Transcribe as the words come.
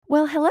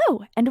Well,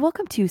 hello, and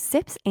welcome to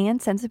Sips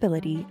and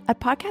Sensibility, a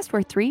podcast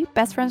where three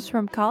best friends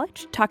from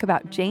college talk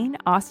about Jane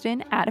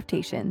Austen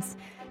adaptations.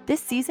 This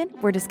season,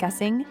 we're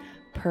discussing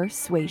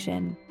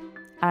Persuasion.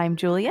 I'm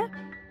Julia.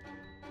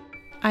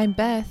 I'm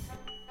Beth.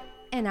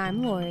 And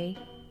I'm Lori.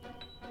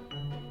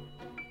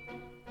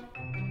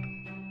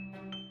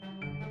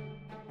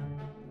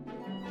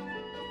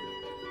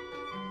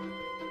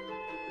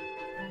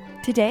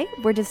 Today,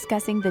 we're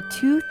discussing the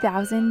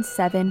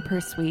 2007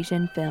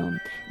 Persuasion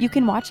film. You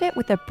can watch it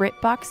with a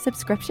BritBox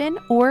subscription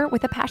or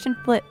with a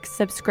PassionFlix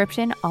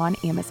subscription on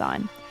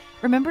Amazon.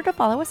 Remember to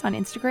follow us on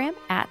Instagram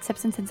at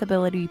Sips and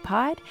Sensibility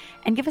Pod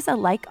and give us a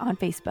like on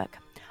Facebook.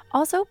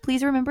 Also,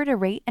 please remember to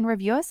rate and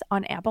review us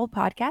on Apple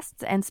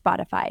Podcasts and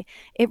Spotify.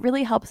 It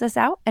really helps us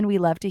out, and we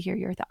love to hear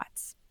your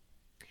thoughts.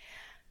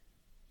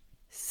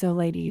 So,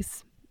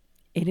 ladies,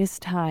 it is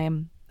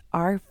time.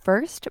 Our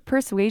first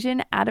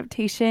Persuasion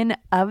adaptation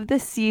of the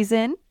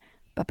season.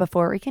 But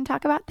before we can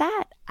talk about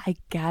that, I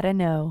gotta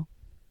know,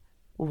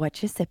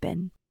 what you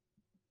sipping?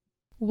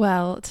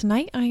 Well,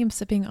 tonight I am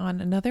sipping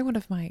on another one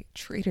of my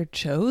Trader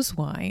Joe's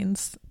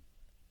wines.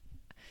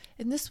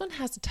 And this one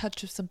has a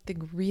touch of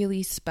something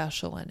really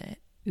special in it.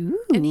 Ooh.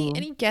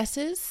 Any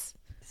guesses?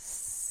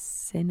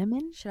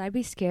 Cinnamon? Should I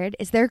be scared?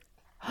 Is there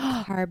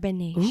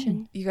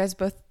carbonation?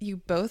 You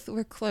both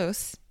were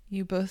close.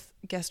 You both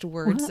guessed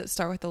words that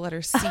start with the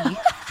letter C. I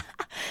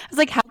was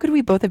like, how could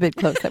we both have been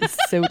close? That was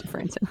so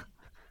different.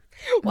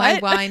 My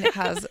wine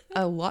has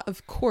a lot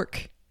of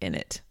cork in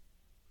it.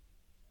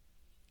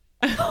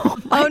 Oh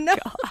my no.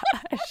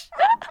 gosh.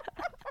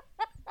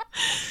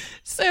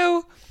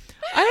 So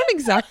I don't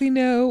exactly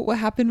know what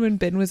happened when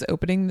Ben was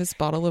opening this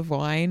bottle of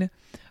wine,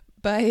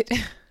 but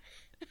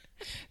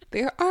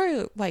there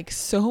are like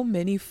so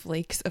many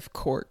flakes of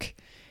cork.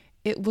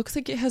 It looks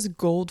like it has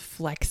gold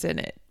flecks in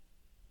it.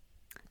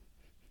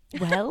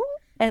 Well,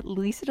 at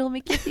least it'll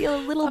make you feel a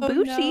little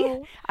bougie.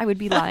 No. I would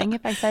be lying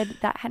if I said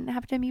that hadn't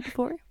happened to me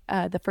before.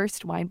 The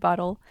first wine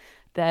bottle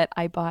that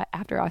I bought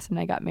after Austin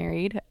and I got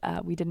married,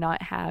 we did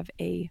not have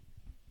a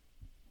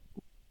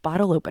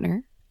bottle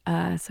opener.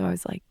 So I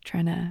was like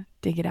trying to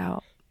dig it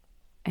out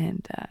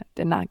and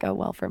did not go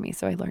well for me.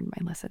 So I learned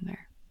my lesson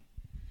there.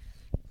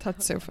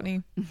 That's so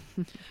funny.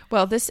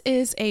 Well, this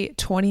is a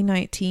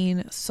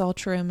 2019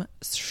 Saltram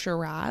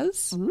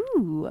Shiraz.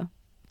 Ooh.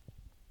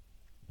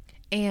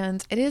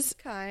 And it is,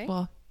 Okay.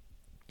 well,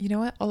 you know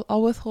what?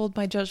 I'll withhold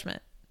my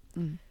judgment.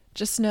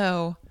 Just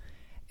know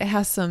it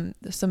has some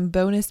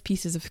bonus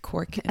pieces of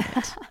cork in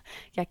it.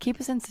 Yeah,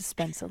 keep us in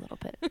suspense a little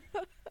bit.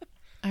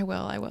 I will.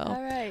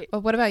 All right.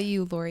 But what about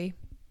you, Lori?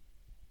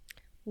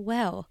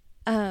 Well,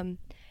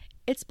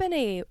 it's been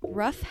a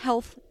rough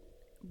health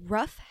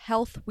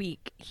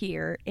week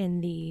here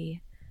in the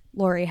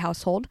Lori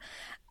household.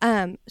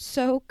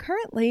 So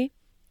currently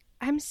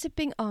I'm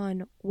sipping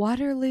on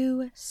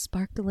Waterloo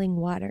sparkling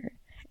water.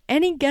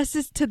 Any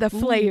guesses to the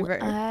flavor?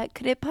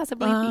 Could it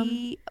possibly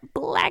be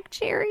black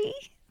cherry?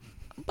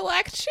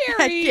 Black Heck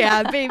cherry.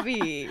 yeah,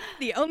 baby.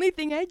 The only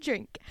thing I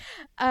drink.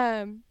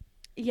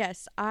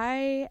 Yes,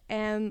 I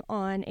am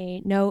on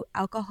a no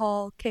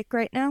alcohol kick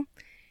right now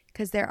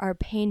because there are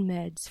pain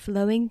meds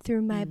flowing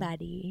through my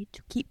body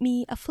to keep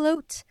me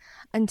afloat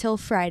until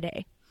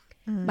Friday.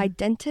 My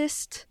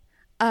dentist,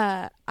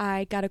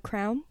 I got a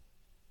crown.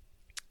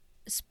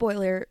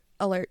 Spoiler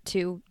alert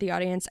to the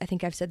audience. I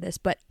think I've said this,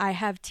 but I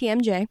have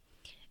TMJ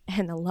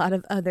and a lot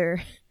of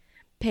other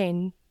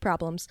pain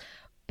problems.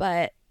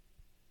 But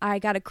I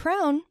got a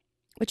crown,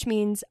 which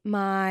means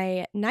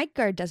my night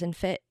guard doesn't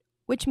fit,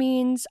 which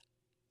means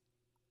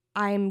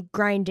I'm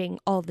grinding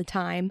all the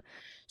time.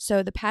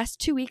 So the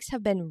past 2 weeks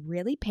have been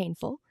really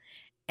painful,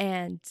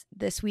 and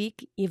this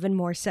week even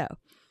more so.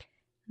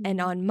 And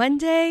on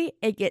Monday,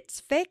 it gets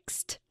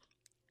fixed.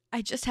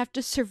 I just have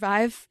to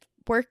survive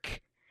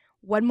work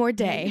one more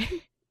day,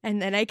 and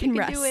then I can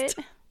rest. Do it.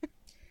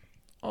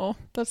 Oh,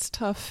 that's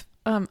tough.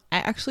 I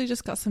actually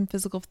just got some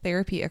physical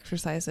therapy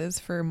exercises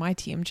for my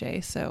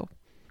TMJ, so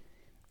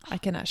I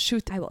can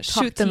shoot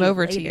them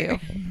over to you.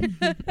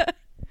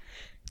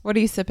 What are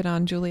you sipping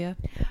on, Julia?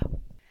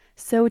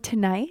 So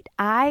tonight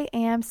I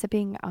am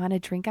sipping on a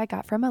drink I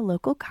got from a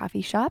local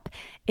coffee shop.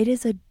 It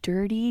is a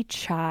dirty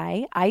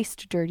chai,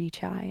 iced dirty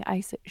chai.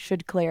 I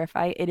should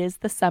clarify, it is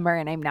the summer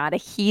and I'm not a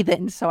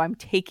heathen, so I'm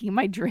taking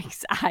my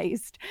drinks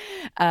iced.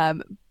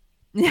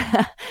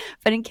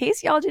 But in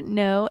case y'all didn't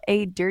know,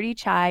 a dirty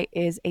chai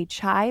is a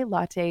chai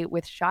latte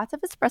with shots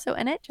of espresso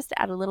in it, just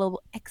to add a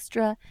little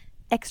extra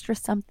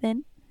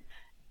something.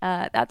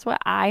 That's what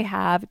I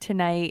have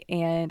tonight,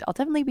 and I'll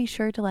definitely be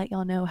sure to let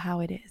y'all know how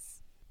it is.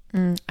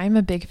 I'm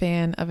a big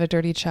fan of a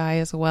dirty chai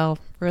as well.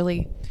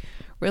 Really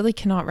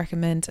cannot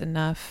recommend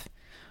enough.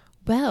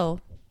 Well,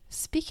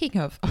 speaking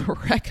of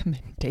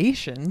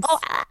recommendations.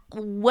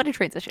 What a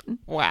transition.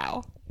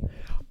 Wow.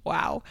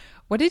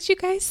 What did you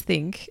guys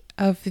think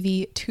of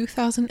the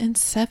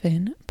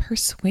 2007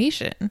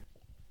 Persuasion?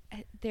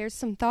 There's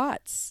some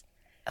thoughts.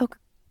 Okay.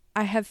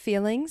 I have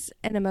feelings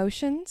and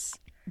emotions,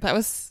 That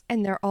was...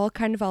 and they're all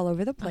kind of all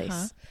over the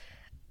place.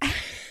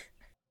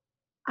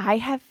 I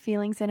have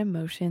feelings and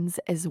emotions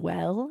as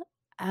well.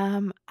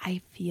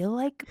 I feel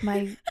like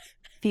my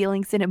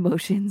feelings and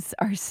emotions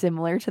are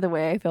similar to the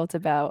way I felt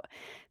about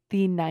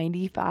the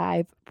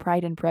 95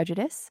 Pride and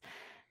Prejudice,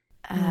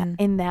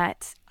 in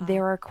that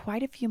there are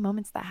quite a few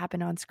moments that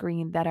happen on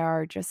screen that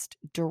are just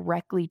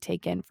directly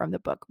taken from the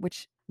book,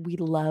 which we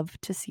love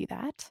to see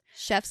that.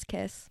 Chef's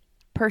kiss.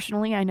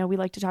 Personally, I know we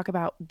like to talk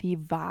about the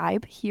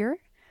vibe here.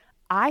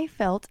 I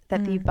felt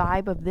that the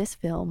vibe of this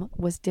film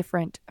was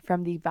different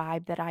from the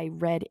vibe that I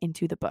read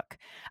into the book.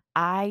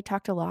 I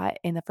talked a lot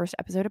in the first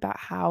episode about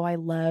how I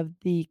love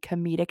the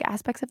comedic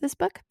aspects of this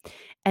book,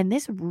 and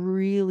this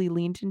really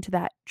leaned into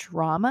that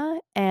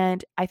drama,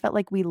 and I felt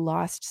like we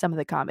lost some of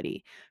the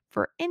comedy.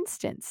 For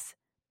instance,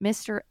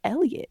 Mr.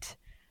 Elliot,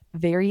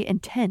 very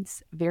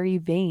intense, very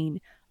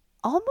vain,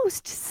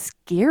 almost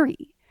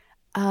scary.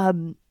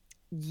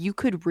 You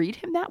could read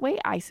him that way,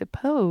 I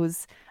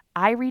suppose.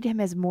 I read him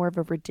as more of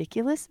a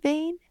ridiculous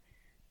vein,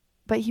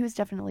 but he was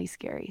definitely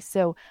scary.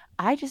 So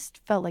I just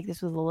felt like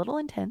this was a little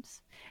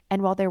intense.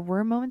 And while there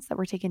were moments that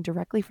were taken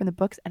directly from the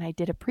books, and I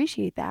did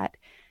appreciate that,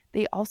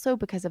 they also,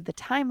 because of the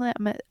time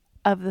limit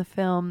of the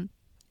film,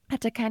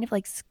 had to kind of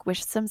like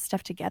squish some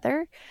stuff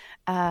together.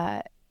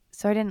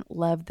 So I didn't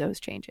love those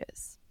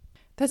changes.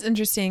 That's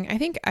interesting. I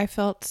think I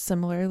felt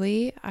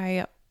similarly.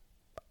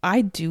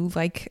 I do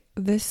like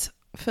this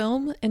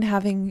film, and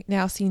having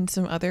now seen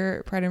some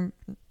other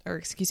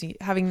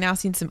having now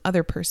seen some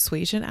other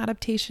Persuasion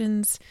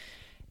adaptations,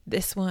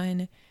 this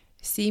one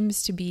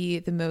seems to be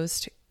the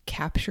most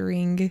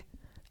capturing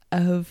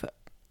of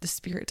the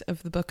spirit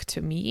of the book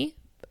to me,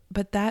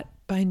 but that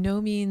by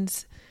no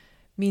means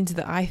means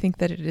that I think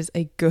that it is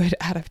a good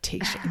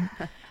adaptation.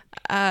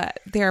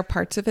 There are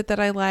parts of it that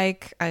I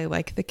like. I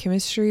like the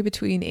chemistry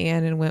between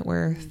Anne and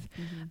Wentworth.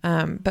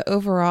 But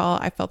overall,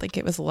 I felt like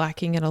it was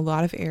lacking in a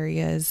lot of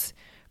areas,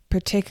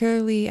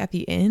 particularly at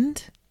the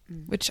end,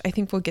 which I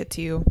think we'll get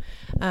to.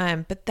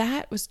 But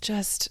that was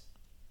just,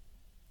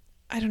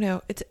 I don't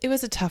know. It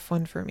was a tough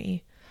one for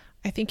me.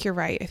 I think you're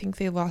right. I think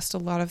they lost a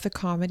lot of the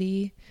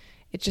comedy.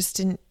 It just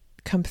didn't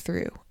come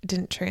through. It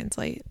didn't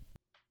translate.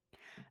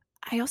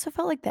 I also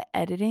felt like the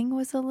editing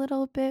was a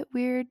little bit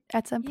weird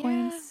at some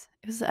points.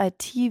 It was a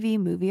TV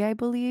movie, I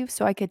believe,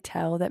 so I could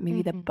tell that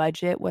maybe the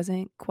budget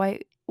wasn't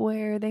quite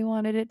where they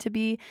wanted it to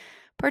be,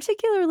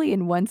 particularly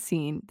in one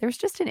scene. There's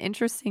just an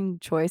interesting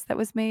choice that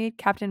was made.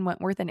 Captain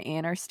Wentworth and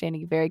Anne are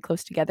standing very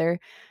close together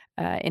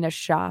in a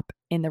shop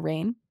in the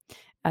rain.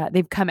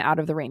 They've come out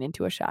of the rain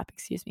into a shop,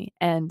 excuse me.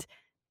 And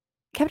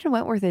Captain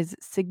Wentworth is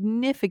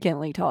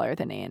significantly taller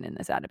than Anne in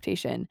this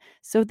adaptation.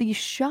 So the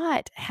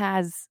shot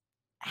has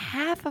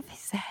half of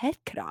his head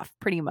cut off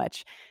pretty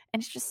much,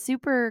 and it's just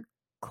super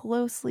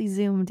closely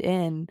zoomed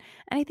in,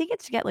 and I think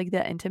it's to get like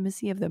the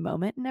intimacy of the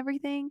moment and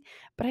everything,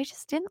 but I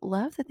just didn't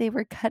love that they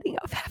were cutting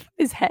off half of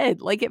his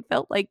head. Like it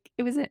felt like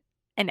it was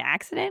an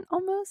accident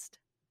almost.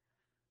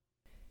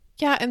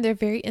 Yeah, and they're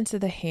very into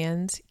the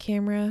hand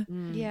camera.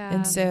 Yeah.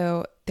 And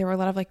so there were a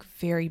lot of like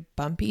very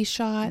bumpy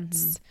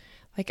shots.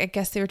 Like I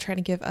guess they were trying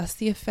to give us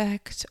the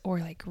effect, or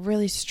like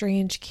really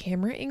strange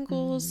camera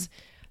angles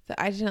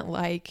that I didn't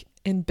like.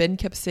 And Ben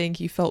kept saying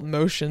he felt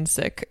motion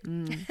sick.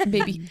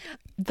 Maybe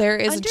there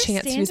is a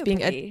chance he was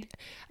being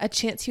a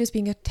chance he was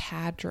being a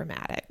tad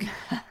dramatic.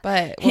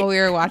 But while we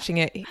were watching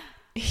it,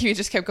 he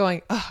just kept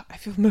going, "Oh, I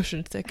feel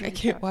motion sick. I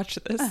can't watch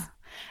this."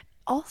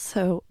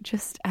 Also,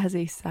 just as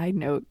a side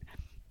note,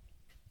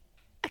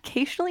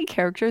 occasionally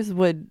characters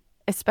would,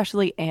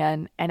 especially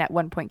Anne and at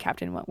one point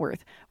Captain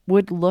Wentworth,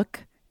 would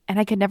look, and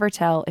I could never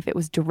tell if it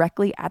was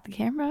directly at the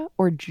camera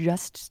or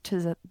just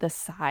to the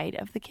side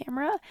of the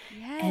camera.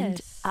 And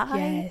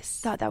I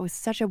thought that was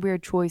such a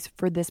weird choice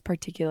for this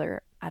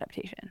particular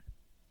adaptation.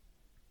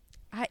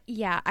 I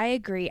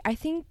agree. I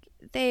think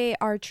they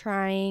are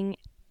trying,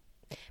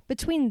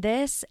 between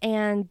this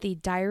and the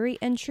diary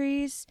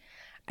entries,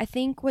 I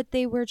think what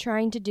they were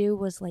trying to do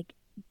was like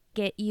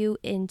get you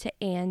into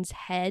Anne's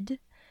head,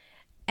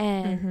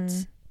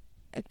 and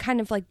kind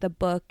of like the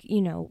book,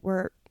 you know,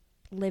 we're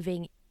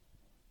living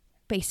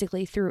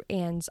basically through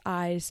Anne's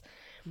eyes.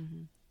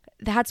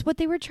 That's what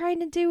they were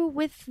trying to do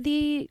with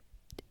the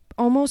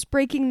almost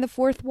breaking the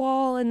fourth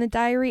wall and the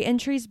diary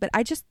entries, but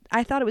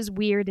I thought it was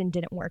weird and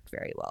didn't work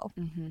very well.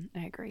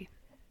 I agree.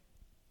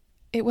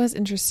 It was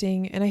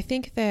interesting, and I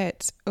think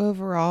that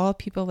overall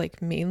people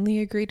like mainly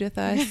agreed with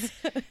us.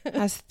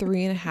 Has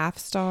 3.5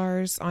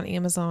 stars on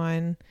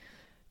Amazon,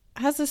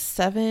 has a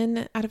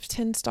 7 out of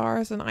 10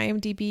 stars on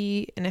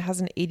IMDb, and it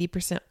has an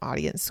 80%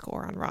 audience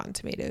score on Rotten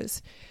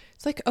Tomatoes.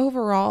 It's like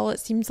overall, it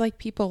seems like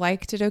people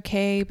liked it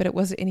okay, but it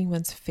wasn't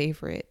anyone's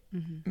favorite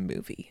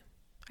movie.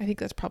 I think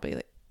that's probably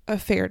like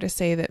fair to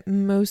say that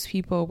most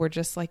people were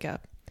just like a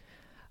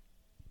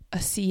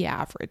C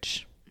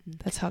average.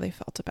 That's how they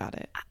felt about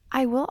it.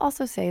 I will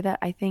also say that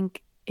I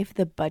think if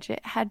the budget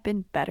had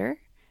been better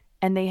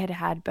and they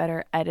had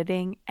better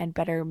editing and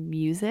better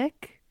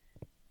music,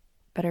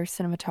 better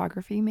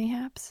cinematography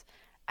mayhaps,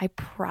 I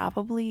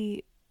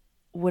probably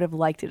would have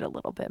liked it a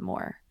little bit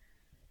more.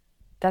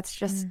 That's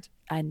just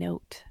a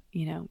note,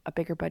 you know, a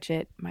bigger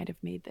budget might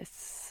have made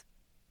this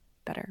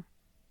better.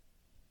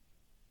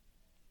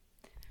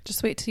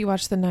 Just wait till you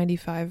watch the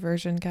 95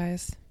 version,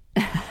 guys.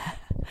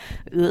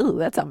 Ooh,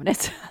 that's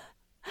ominous.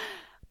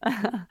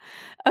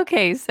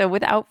 Okay, so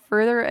without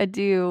further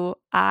ado,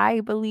 I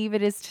believe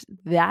it is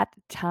that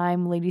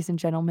time, ladies and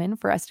gentlemen,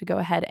 for us to go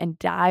ahead and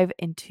dive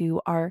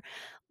into our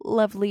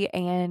lovely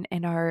Anne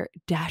and our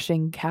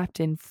dashing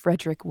Captain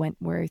Frederick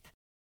Wentworth.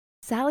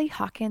 Sally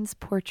Hawkins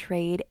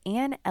portrayed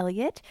Anne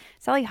Elliot.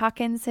 Sally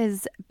Hawkins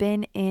has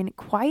been in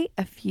quite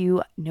a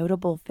few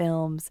notable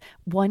films.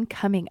 One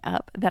coming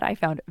up that I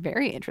found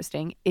very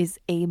interesting is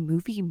a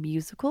movie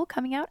musical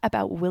coming out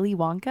about Willy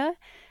Wonka.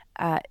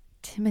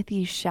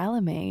 Timothy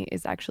Chalamet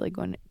is actually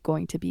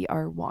going to be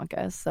our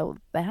Wonka, so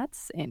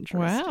that's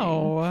interesting.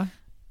 Wow.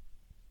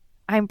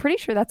 I'm pretty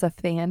sure that's a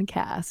fan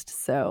cast,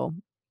 so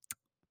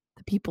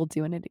the people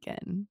doing it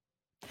again.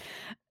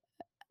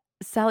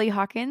 Sally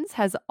Hawkins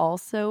has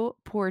also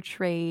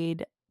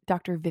portrayed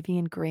Dr.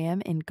 Vivian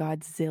Graham in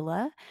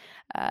Godzilla.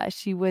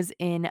 She was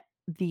in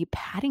the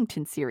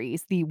Paddington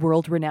series, the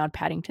world-renowned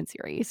Paddington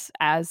series,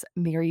 as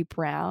Mary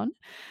Brown.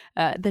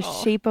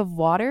 Shape of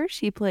Water,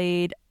 she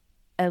played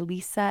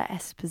Elisa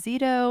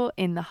Esposito.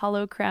 In The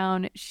Hollow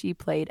Crown, she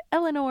played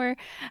Eleanor.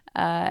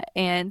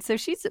 And so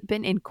she's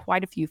been in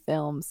quite a few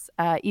films,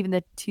 even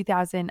the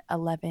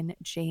 2011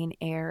 Jane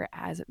Eyre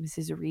as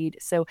Mrs. Reed.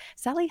 So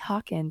Sally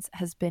Hawkins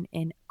has been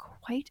in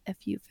quite a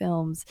few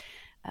films,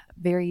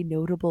 very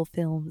notable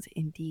films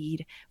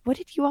indeed. What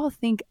did you all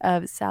think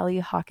of Sally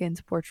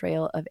Hawkins'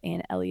 portrayal of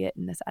Anne Elliot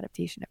in this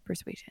adaptation of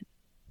Persuasion?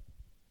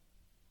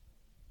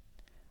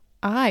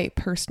 I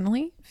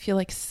personally feel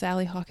like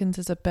Sally Hawkins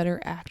is a better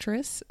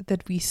actress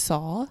that we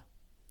saw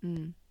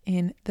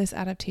in this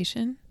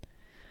adaptation.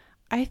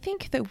 I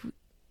think that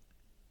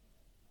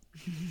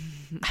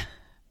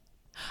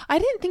I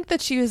didn't think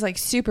that she was like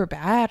super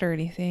bad or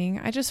anything.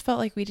 I just felt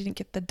like we didn't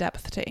get the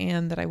depth to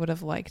Anne that I would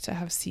have liked to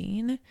have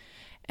seen.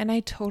 And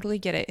I totally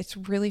get it. It's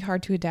really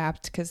hard to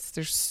adapt because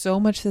there's so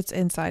much that's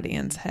inside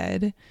Anne's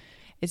head.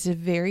 It's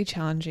very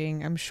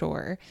challenging, I'm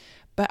sure.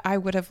 But I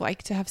would have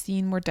liked to have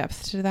seen more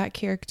depth to that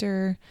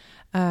character.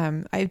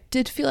 I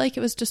did feel like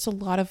it was just a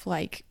lot of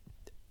like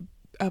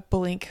a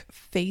blank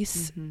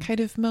face kind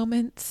of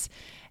moments.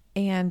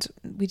 And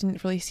we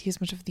didn't really see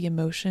as much of the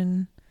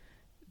emotion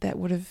that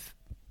would have,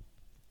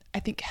 I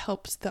think,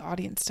 helped the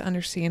audience to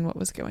understand what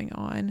was going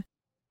on.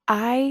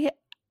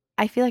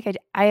 I feel like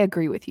I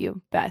agree with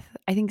you, Beth.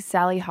 I think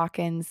Sally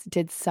Hawkins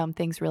did some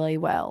things really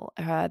well.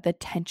 The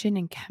tension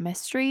and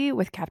chemistry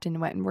with Captain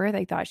Wentworth,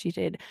 I thought she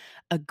did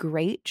a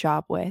great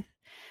job with.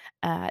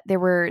 There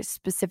were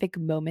specific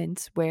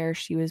moments where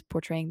she was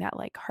portraying that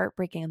like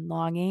heartbreaking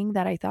longing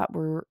that I thought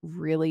were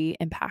really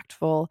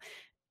impactful.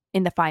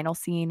 In the final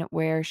scene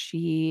where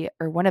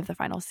one of the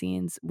final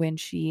scenes when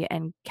she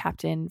and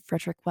Captain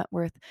Frederick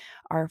Wentworth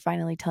are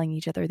finally telling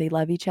each other they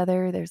love each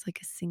other, there's like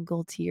a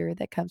single tear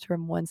that comes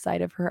from one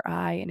side of her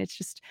eye. And it's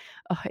just,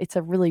 it's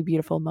a really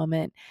beautiful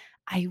moment.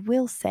 I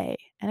will say,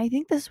 and I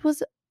think this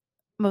was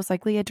most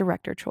likely a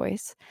director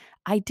choice,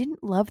 I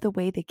didn't love the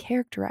way they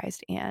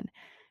characterized Anne.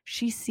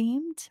 She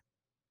seemed,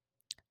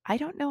 I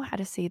don't know how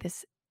to say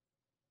this.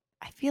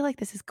 I feel like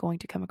this is going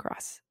to come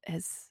across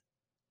as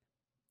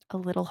a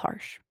little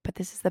harsh, but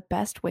this is the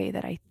best way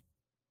that I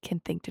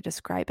can think to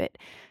describe it.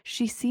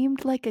 She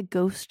seemed like a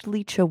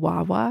ghostly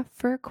chihuahua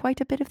for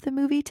quite a bit of the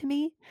movie to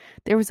me.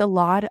 There was a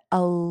lot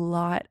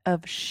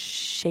of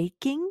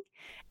shaking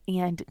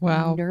and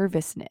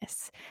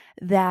nervousness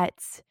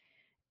that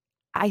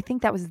I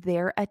think that was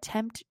their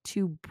attempt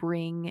to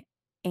bring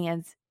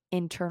Anne's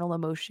internal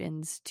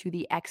emotions to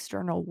the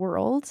external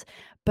world.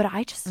 But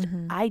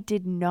I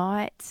did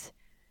not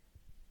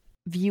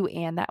view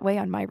Anne that way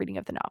on my reading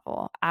of the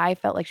novel. I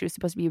felt like she was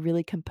supposed to be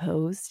really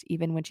composed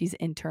even when she's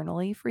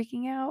internally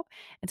freaking out.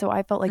 And so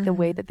I felt like the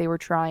way that they were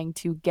trying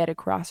to get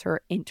across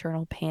her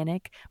internal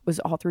panic was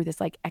all through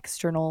this like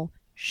external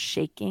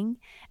shaking.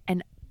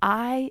 And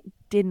I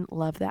didn't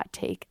love that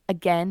take.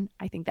 Again,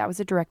 I think that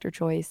was a director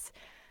choice.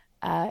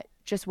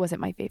 Just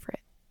wasn't my favorite.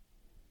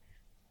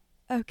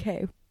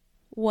 Okay.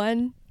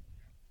 One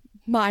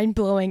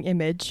mind-blowing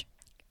image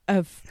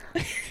of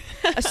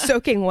a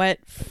soaking wet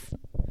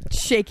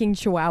shaking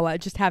chihuahua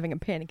just having a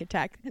panic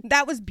attack.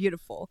 That was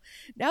beautiful.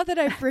 Now that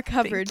I've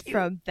recovered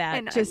from that,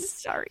 and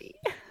just I'm sorry,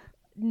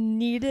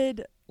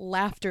 needed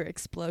laughter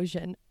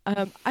explosion.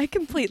 I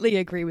completely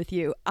agree with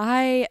you.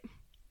 I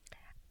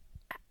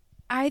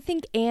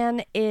think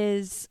Anne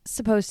is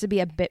supposed to be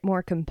a bit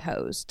more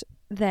composed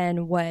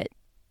than what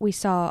we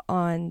saw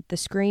on the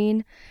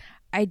screen.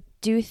 I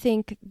do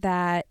think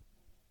that,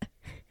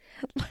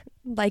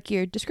 like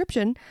your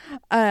description,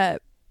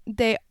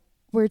 they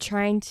were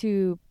trying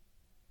to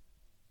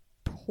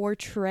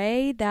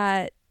portray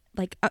that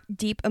like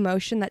deep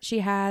emotion that she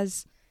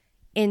has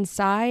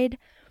inside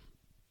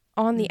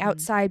on the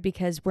outside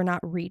because we're not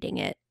reading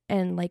it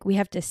and like we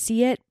have to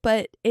see it,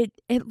 but it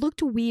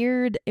looked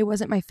weird. It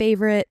wasn't my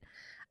favorite.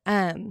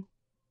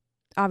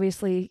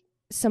 Obviously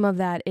some of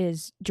that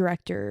is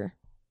director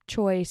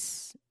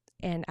choice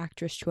and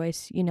actress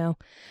choice, you know.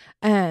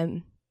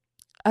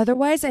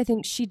 Otherwise I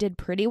think she did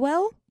pretty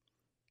well.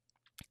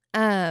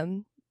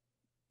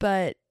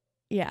 But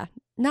yeah,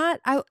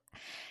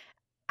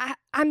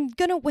 I'm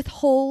gonna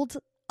withhold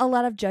a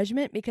lot of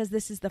judgment because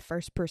this is the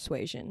first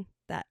Persuasion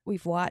that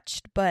we've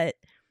watched, but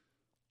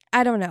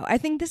I don't know. I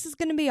think this is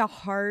gonna be a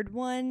hard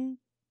one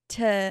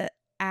to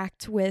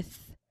act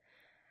with,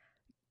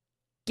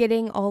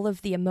 getting all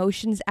of the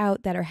emotions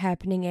out that are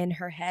happening in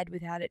her head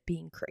without it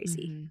being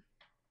crazy. Mm-hmm.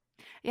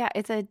 Yeah,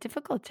 it's a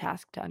difficult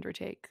task to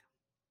undertake.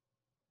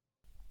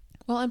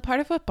 Well, and part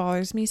of what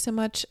bothers me so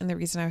much, and the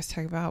reason I was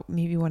talking about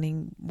maybe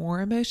wanting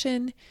more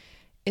emotion,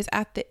 is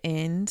at the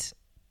end,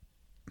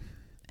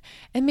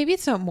 and maybe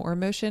it's not more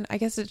emotion, I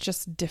guess it's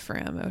just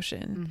different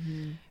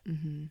emotion. Mm-hmm.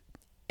 Mm-hmm.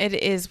 It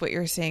is what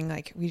you're saying,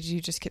 like, we do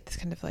just get this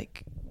kind of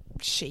like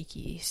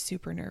shaky,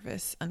 super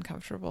nervous,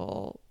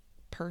 uncomfortable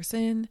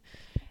person,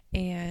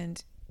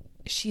 and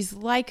she's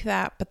like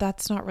that, but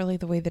that's not really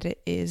the way that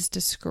it is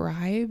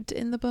described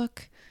in the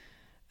book.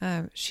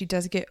 She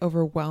does get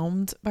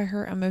overwhelmed by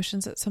her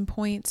emotions at some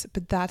points,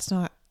 but that's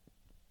not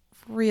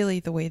really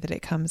the way that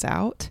it comes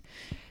out.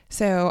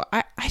 So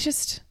I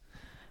just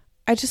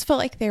felt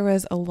like there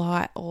was a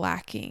lot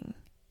lacking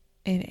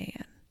in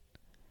Anne.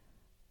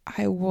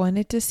 I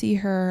wanted to see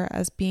her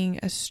as being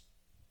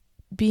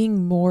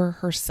more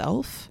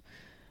herself,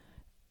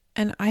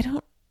 and I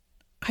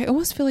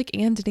almost feel like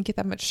Anne didn't get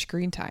that much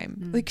screen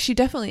time. Like, she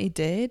definitely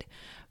did,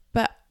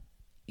 but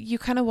you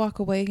kind of walk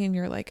away and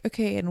you're like,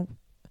 okay,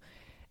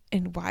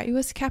 and why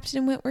was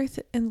Captain Wentworth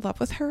in love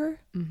with her?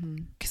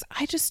 Because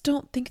I just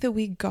don't think that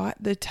we got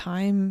the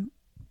time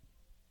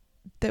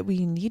that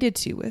we needed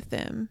to with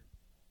them.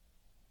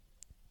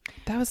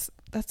 That's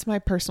my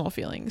personal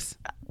feelings.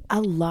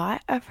 A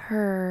lot of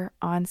her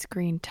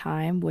on-screen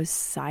time was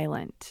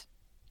silent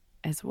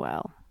as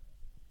well.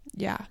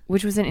 Yeah.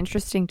 Which was an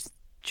interesting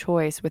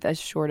choice with as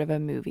short of a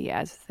movie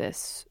as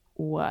this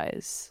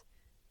was,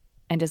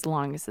 and as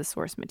long as the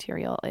source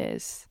material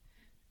is.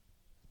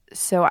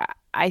 So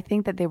I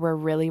think that they were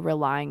really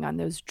relying on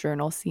those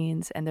journal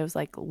scenes and those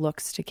like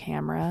looks to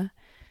camera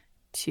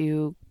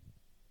to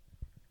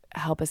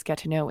help us get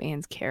to know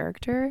Anne's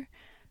character.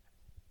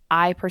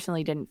 I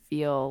personally didn't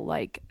feel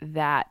like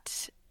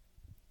that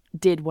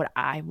did what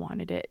I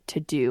wanted it to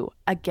do.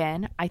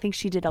 Again, I think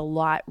she did a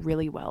lot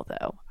really well,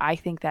 though. I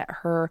think that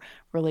her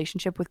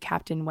relationship with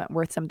Captain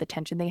Wentworth, some of the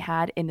tension they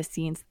had in the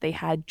scenes that they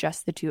had,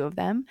 just the two of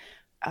them,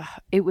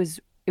 it was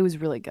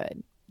really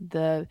good.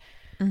 The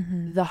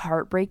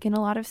heartbreak in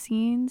a lot of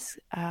scenes,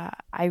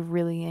 I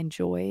really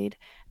enjoyed.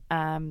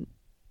 But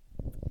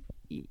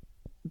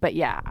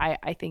yeah,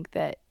 I think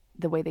that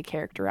the way they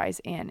characterize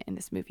Anne in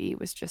this movie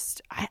was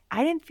just,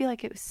 I didn't feel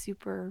like it was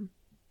super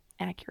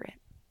accurate.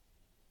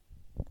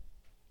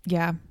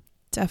 Yeah,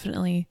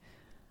 definitely.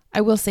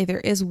 I will say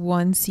there is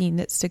one scene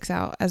that sticks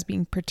out as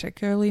being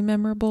particularly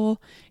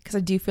memorable, because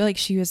I do feel like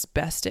she was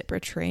best at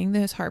portraying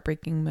those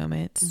heartbreaking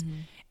moments.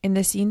 And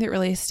the scene that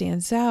really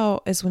stands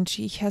out is when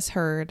she has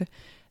heard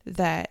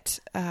that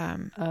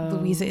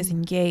Louisa is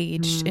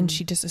engaged, and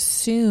she just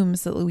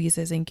assumes that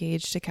Louisa is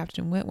engaged to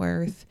Captain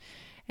Wentworth.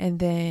 And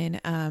then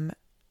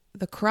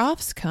the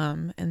Crofts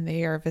come and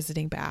they are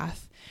visiting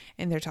Bath,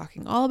 and they're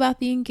talking all about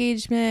the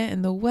engagement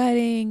and the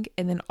wedding.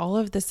 And then all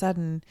of a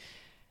sudden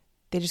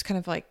they just kind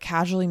of like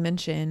casually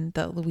mention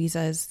that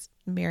Louisa is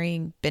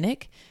marrying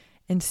Benwick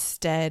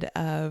instead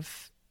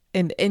of,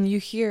 and you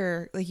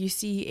hear, like, you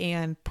see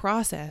Anne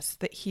process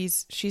that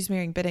she's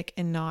marrying Benwick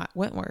and not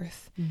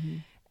Wentworth.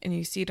 And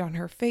you see it on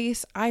her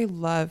face. I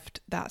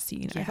loved that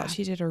scene. Yeah. I thought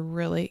she did a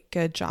really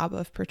good job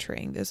of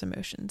portraying those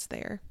emotions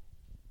there.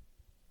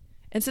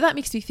 And so that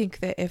makes me think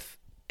that if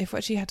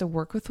what she had to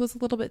work with was a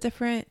little bit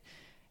different,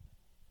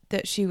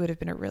 that she would have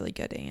been a really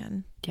good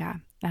Anne. Yeah,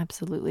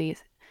 absolutely.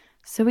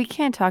 So we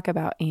can't talk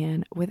about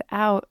Anne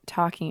without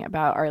talking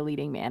about our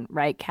leading man,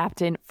 right?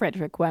 Captain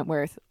Frederick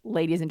Wentworth.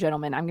 Ladies and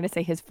gentlemen, I'm going to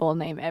say his full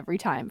name every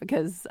time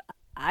because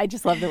I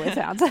just love the way it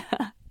sounds.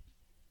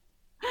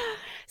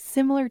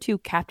 Similar to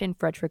Captain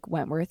Frederick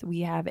Wentworth, we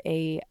have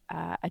a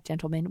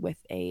gentleman with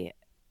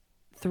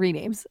three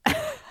names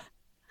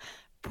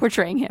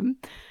portraying him.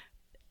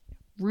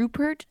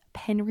 Rupert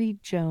Penry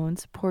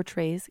Jones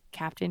portrays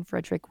Captain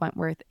Frederick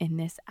Wentworth in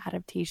this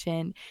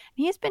adaptation.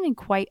 He has been in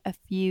quite a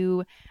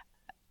few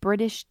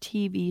British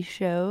TV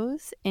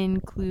shows,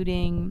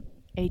 including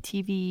a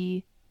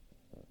TV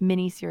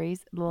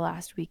miniseries, The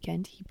Last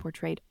Weekend. He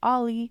portrayed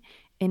Ollie.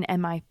 In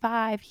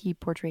MI5, he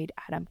portrayed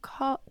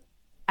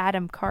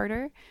Adam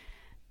Carter.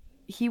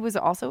 He was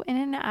also in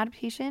an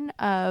adaptation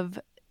of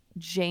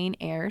Jane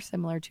Eyre,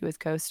 similar to his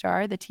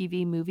co-star, the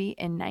TV movie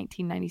in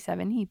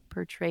 1997. He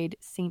portrayed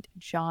St.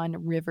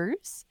 John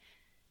Rivers.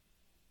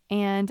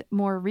 And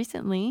more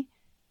recently,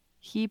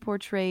 he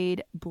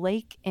portrayed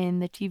Blake in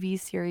the TV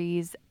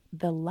series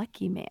The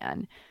Lucky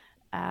Man.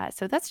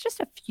 So that's just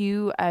a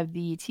few of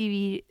the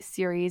TV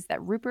series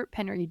that Rupert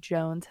Penry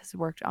Jones has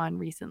worked on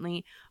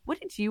recently.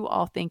 What did you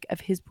all think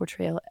of his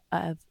portrayal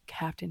of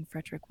Captain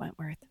Frederick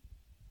Wentworth?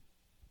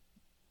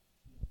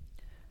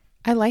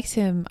 I liked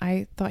him.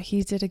 I thought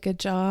he did a good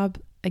job.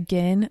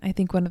 Again, I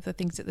think one of the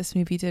things that this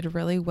movie did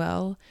really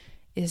well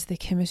is the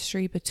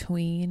chemistry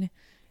between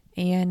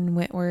Anne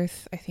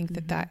Wentworth. I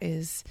think that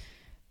is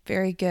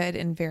very good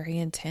and very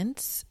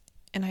intense.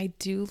 And I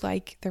do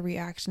like the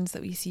reactions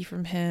that we see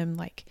from him,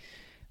 like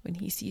when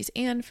he sees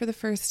Anne for the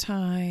first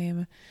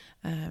time,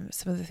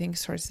 some of the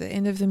things towards the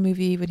end of the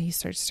movie when he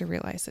starts to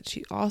realize that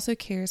she also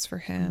cares for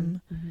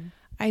him.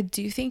 I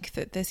do think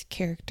that this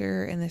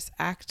character and this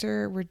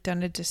actor were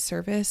done a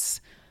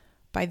disservice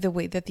by the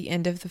way that the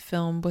end of the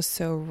film was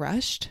so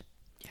rushed.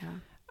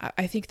 Yeah.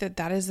 I think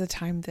that is the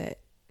time that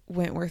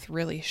Wentworth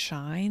really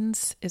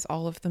shines, is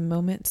all of the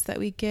moments that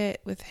we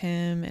get with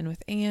him and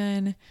with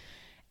Anne.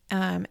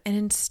 And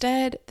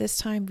instead, this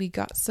time we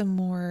got some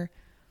more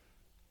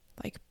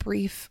like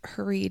brief,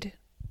 hurried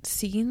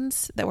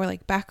scenes that were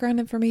like background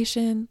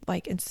information.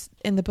 Like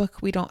in the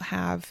book, we don't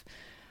have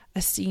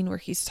a scene where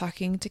he's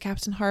talking to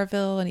Captain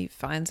Harville and he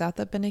finds out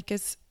that Bennick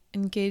is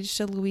engaged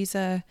to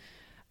Louisa.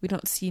 We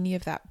don't see any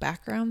of that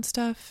background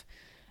stuff.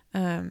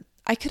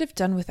 I could have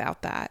done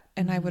without that,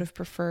 and I would have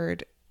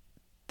preferred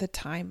the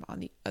time on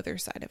the other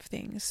side of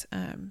things,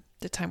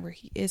 the time where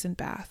he is in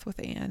Bath with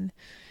Anne.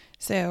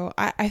 So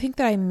I think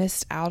that I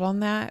missed out on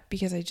that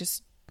because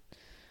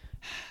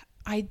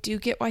I do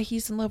get why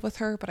he's in love with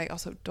her, but I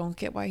also don't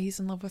get why he's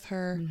in love with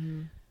her.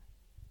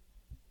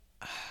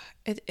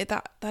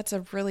 That's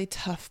a really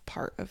tough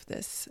part of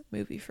this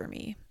movie for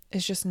me,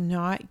 is just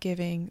not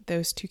giving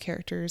those two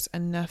characters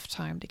enough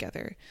time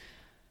together.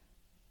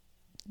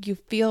 You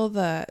feel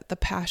the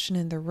passion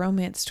and the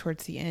romance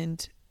towards the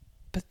end,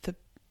 but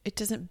it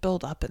doesn't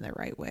build up in the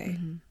right way.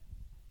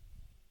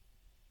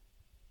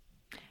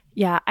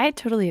 Yeah, I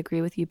totally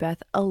agree with you,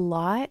 Beth. A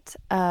lot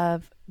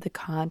of the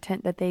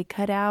content that they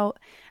cut out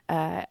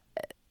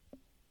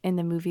in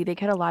the movie, they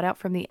cut a lot out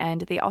from the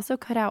end. They also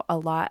cut out a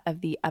lot of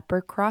the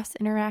upper cross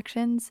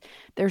interactions.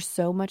 There's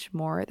so much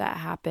more that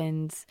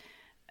happens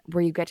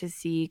where you get to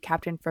see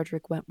Captain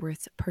Frederick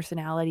Wentworth's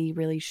personality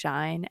really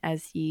shine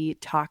as he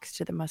talks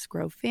to the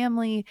Musgrove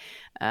family.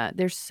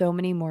 There's so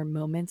many more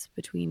moments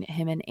between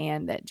him and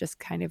Anne that just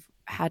kind of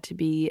had to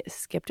be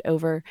skipped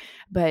over.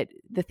 But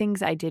the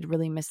things I did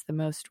really miss the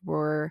most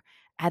were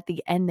at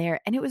the end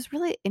there. And it was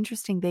really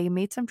interesting. They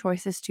made some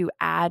choices to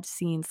add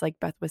scenes, like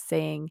Beth was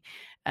saying,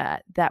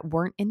 that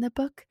weren't in the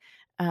book,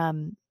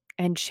 and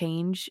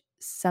change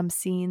some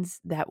scenes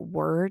that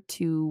were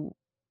to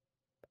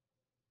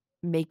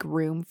make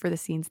room for the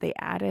scenes they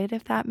added,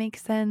 if that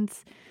makes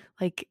sense.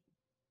 Like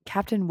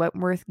Captain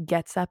Wentworth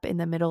gets up in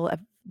the middle of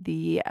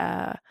the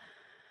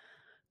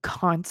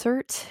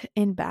concert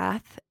in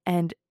Bath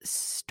and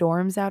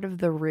storms out of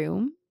the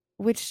room,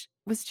 which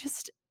was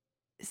just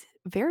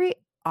very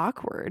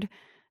awkward.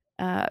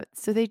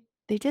 So they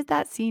did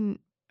that scene.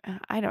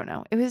 I don't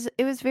know.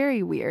 It was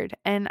very weird.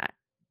 And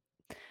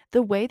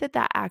the way that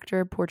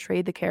actor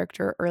portrayed the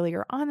character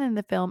earlier on in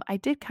the film, I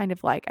did kind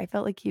of like. I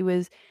felt like he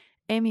was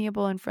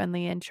amiable and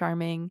friendly and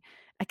charming.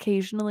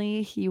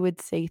 Occasionally, he would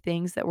say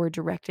things that were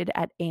directed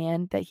at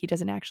Anne that he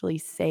doesn't actually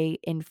say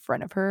in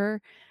front of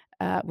her,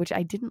 which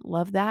I didn't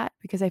love that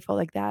because I felt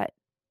like that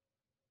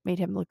made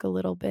him look a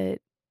little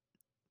bit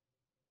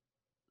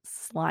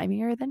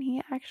slimier than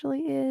he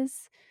actually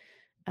is.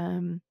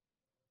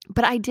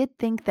 But I did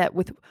think that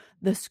with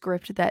the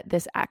script that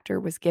this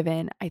actor was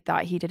given, I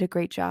thought he did a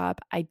great job.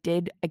 I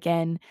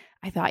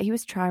thought he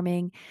was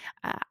charming.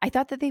 I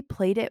thought that they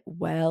played it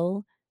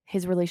well.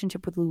 His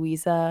relationship with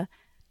Louisa,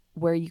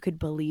 where you could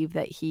believe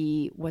that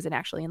he wasn't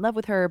actually in love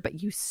with her,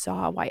 but you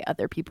saw why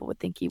other people would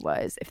think he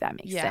was, if that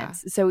makes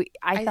sense. So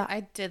I thought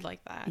I did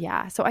like that.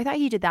 Yeah. So I thought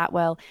he did that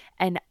well.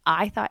 And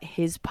I thought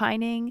his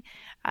pining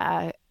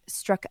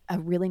struck a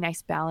really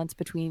nice balance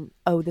between,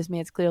 oh, this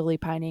man's clearly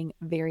pining,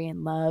 very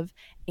in love,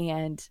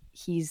 and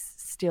he's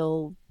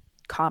still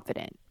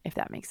confident, if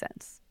that makes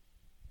sense.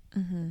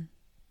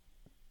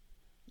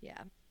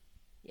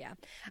 Yeah,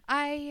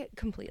 I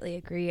completely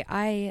agree.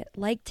 I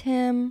liked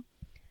him.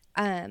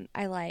 I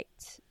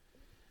liked,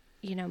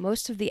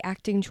 most of the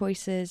acting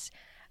choices.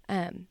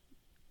 And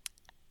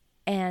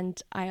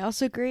I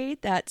also agree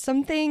that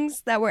some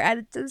things that were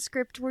added to the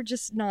script were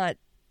just not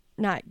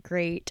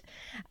great,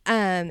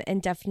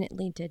 and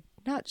definitely did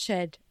not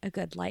shed a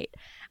good light.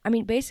 I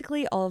mean,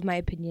 basically all of my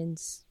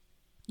opinions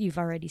you've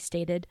already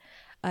stated,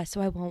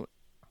 so I won't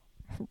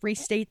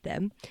restate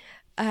them.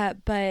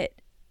 But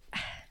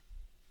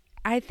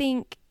I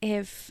think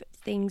if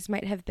things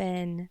might have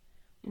been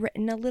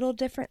written a little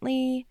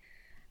differently,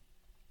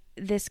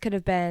 this could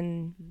have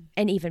been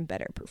an even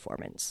better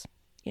performance,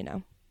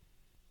 Anne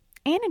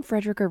and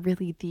Frederick are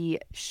really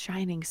the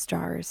shining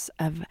stars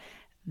of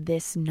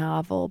this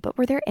novel, but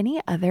were there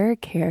any other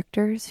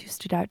characters who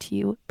stood out to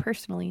you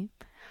personally?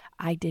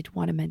 I did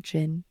want to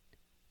mention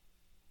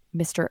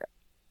Mr.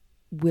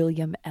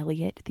 William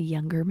Elliot, the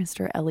younger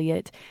Mr.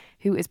 Elliot,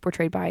 who is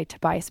portrayed by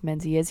Tobias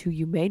Menzies, who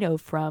you may know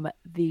from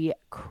The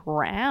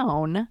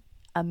Crown.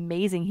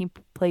 Amazing. He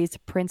plays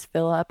Prince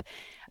Philip.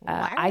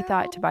 Wow. I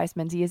thought Tobias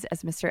Menzies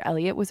as Mr.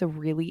 Elliot was a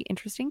really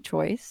interesting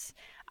choice.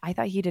 I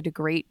thought he did a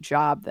great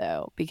job,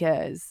 though,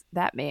 because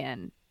that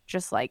man,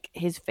 just like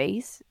his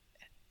face,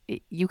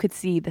 you could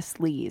see the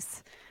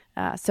sleaze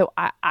So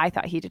I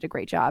thought he did a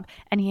great job.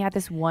 And he had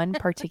this one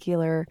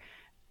particular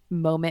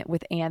moment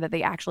with Anne that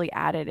they actually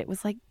added. It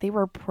was like they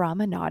were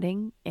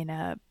promenading in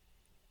a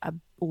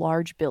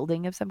large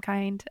building of some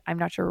kind. I'm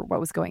not sure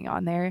what was going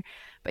on there,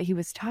 but he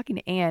was talking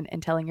to Anne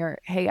and telling her,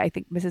 hey, I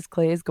think Mrs.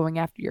 Clay is going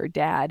after your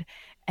dad.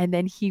 And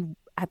then he,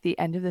 at the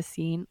end of the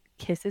scene,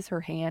 kisses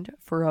her hand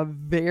for a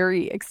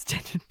very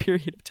extended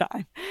period of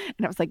time.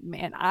 And I was like,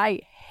 man, I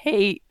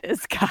hate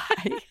this guy.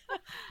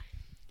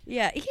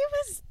 Yeah, he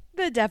was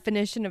the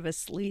definition of a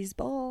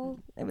sleazeball.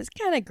 It was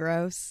kind of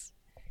gross.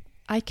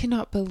 I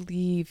cannot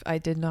believe I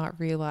did not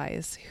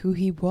realize who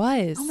he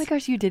was. Oh my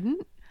gosh, you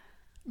didn't?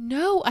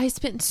 No, I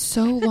spent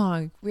so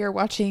long. We were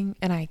watching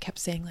and I kept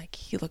saying like,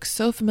 he looks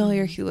so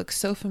familiar. He looks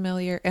so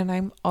familiar. And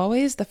I'm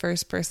always the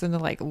first person to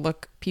like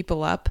look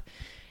people up.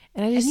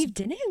 And I just, And you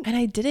didn't? And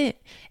I didn't.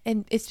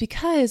 And it's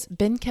because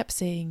Ben kept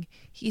saying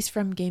he's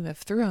from Game of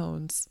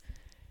Thrones,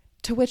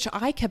 to which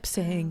I kept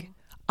saying,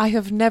 I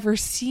have never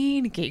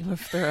seen Game of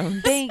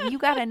Thrones. Dang, you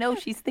got to know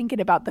she's thinking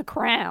about The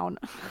Crown.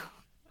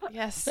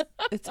 Yes,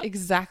 it's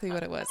exactly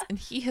what it was. And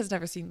he has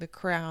never seen The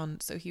Crown,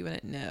 so he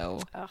wouldn't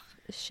know. Ugh,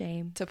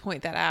 shame. To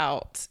point that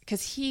out,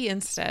 because he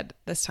instead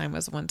this time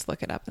was one to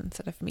look it up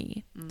instead of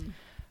me.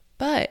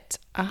 But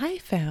I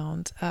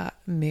found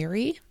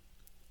Mary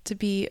to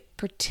be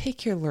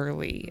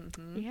particularly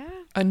Yeah.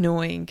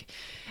 annoying,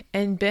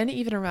 and Ben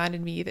even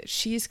reminded me that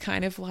she's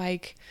kind of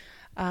like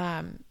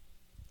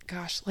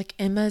like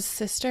Emma's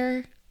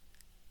sister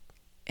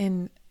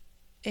in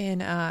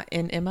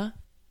Emma,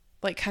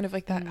 like kind of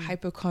like that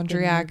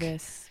hypochondriac.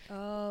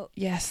 Oh,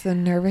 Yes, the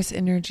nervous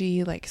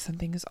energy, like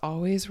something is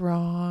always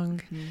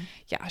wrong.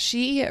 Yeah,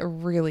 she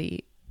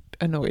really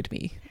annoyed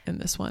me in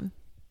this one.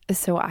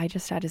 So I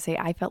just had to say,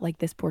 I felt like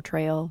this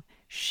portrayal,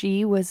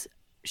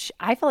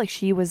 I felt like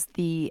she was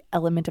the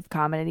element of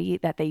comedy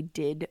that they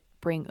did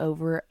bring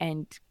over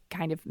and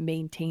kind of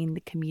maintain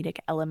the comedic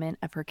element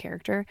of her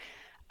character.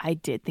 I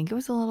did think it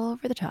was a little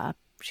over the top.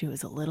 She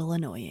was a little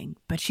annoying,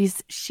 but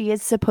she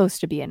is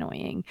supposed to be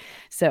annoying.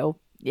 So,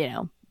 you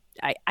know,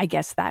 I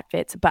guess that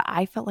fits. But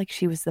I felt like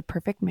she was the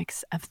perfect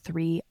mix of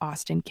three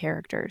Austen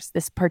characters,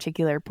 this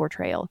particular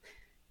portrayal.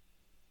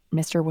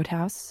 Mr.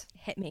 Woodhouse,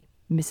 hit me.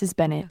 Mrs.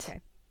 Bennet,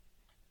 Okay.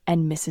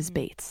 and Mrs.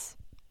 Bates.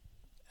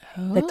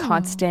 The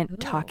constant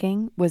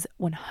talking was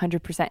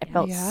 100%. It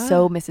felt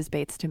so Mrs.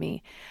 Bates to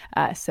me.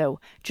 So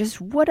just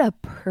what a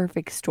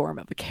perfect storm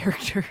of a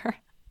character.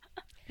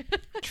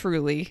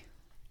 Truly.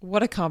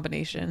 What a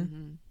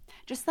combination.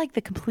 Just like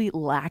the complete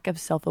lack of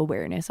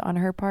self-awareness on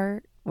her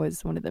part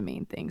was one of the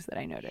main things that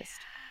I noticed.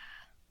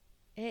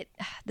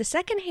 The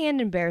secondhand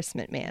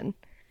embarrassment, man,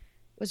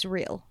 was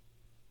real.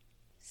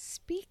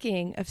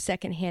 Speaking of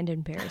secondhand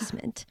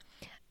embarrassment,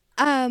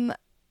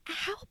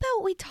 how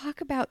about we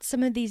talk about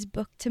some of these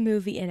book to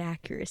movie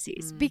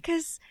inaccuracies?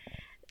 Because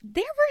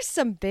there were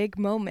some big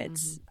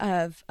moments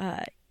of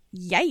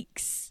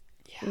yikes.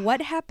 Yeah.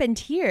 What happened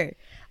here?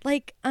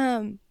 Like,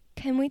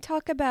 can we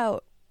talk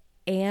about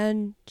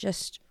Anne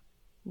just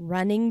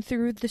running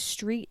through the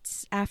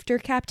streets after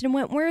Captain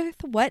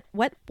Wentworth? What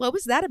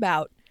was that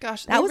about?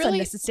 Gosh, that was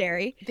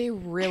unnecessary. They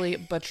really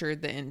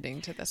butchered the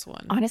ending to this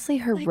one. Honestly,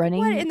 her running.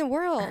 What in the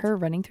world? Her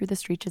running through the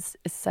streets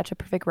is such a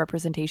perfect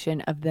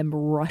representation of them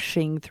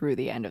rushing through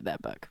the end of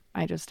that book.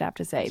 I just have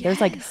to say, there's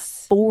like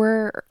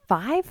 5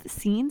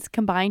 scenes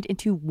combined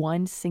into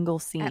one single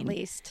scene, at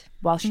least,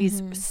 while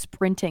she's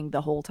sprinting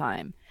the whole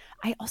time.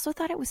 I also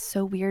thought it was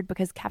so weird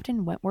because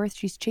Captain Wentworth,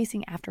 she's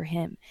chasing after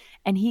him,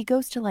 and he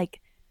goes to like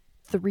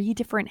 3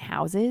 different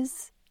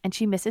houses. And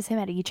she misses him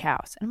at each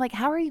house. And I'm like,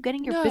 how are you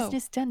getting your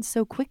business done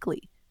so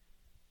quickly?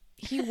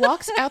 He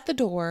walks out the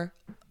door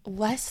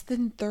less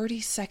than 30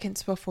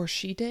 seconds before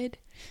she did.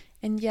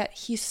 And yet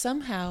he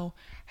somehow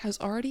has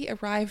already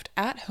arrived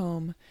at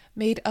home,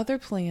 made other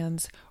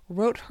plans,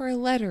 wrote her a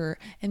letter,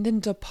 and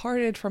then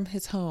departed from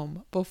his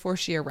home before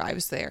she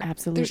arrives there.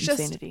 Absolute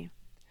insanity.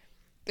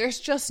 There's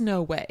just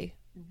no way.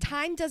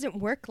 Time doesn't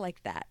work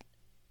like that.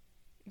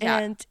 Yeah.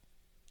 And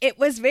it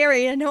was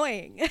very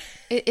annoying.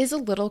 It is a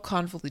little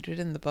convoluted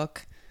in the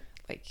book.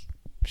 Like,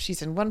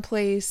 she's in one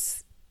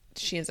place,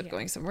 she ends up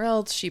going somewhere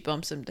else, she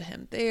bumps into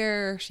him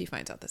there, she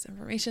finds out this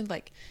information.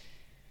 Like,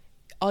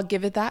 I'll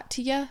give it that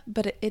to you,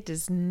 but it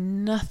is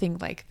nothing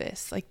like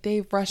this. Like, they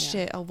rushed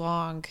it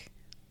along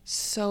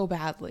so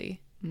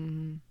badly.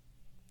 One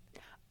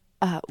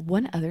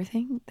other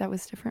thing that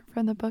was different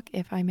from the book,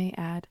 if I may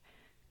add,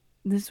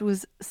 this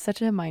was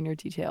such a minor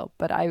detail,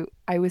 but I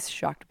was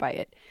shocked by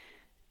it.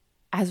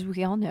 As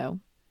we all know,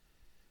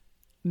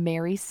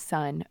 Mary's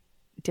son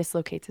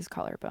dislocates his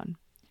collarbone,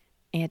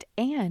 and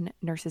Anne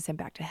nurses him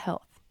back to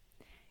health.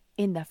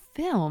 In the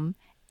film,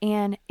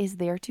 Anne is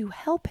there to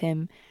help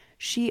him.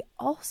 She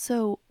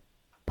also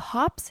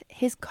pops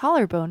his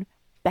collarbone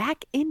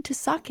back into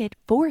socket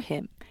for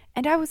him.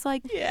 And I was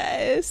like,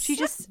 yes. She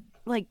just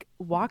like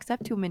walks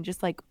up to him and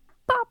just like,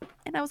 pop.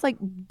 And I was like,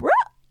 bruh,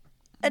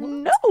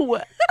 no.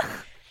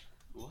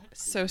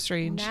 So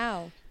strange.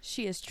 Now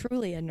she is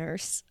truly a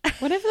nurse.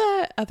 One of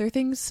the other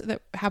things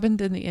that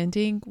happened in the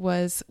ending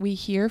was we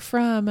hear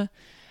from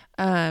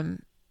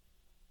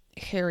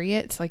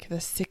Harriet, like the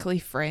sickly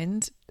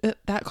friend,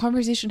 that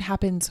conversation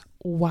happens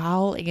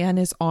while Anne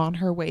is on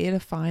her way to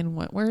find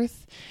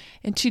Wentworth.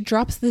 And she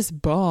drops this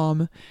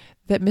bomb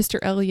that Mr.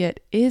 Elliot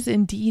is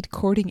indeed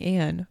courting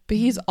Anne, but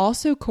he's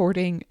also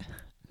courting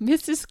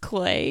Mrs.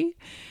 Clay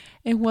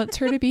and wants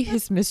her to be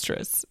his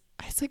mistress.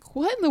 I was like,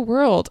 what in the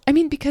world? I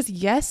mean, because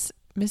yes,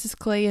 Mrs.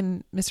 Clay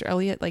and Mr.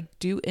 Elliot like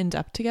do end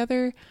up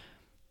together,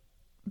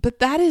 but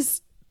that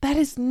is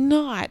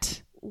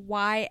not.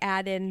 Why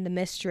add in the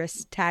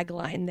mistress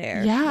tagline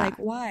there? Yeah. Like,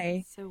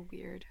 why? So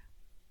weird.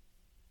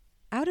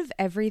 Out of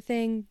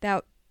everything,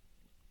 that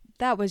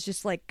was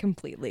just like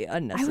completely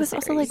unnecessary. I was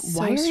also like, So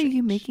why are you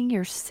strange. making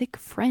your sick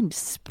friend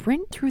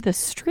sprint through the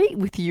street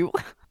with you?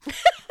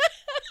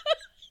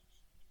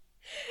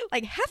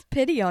 Like, have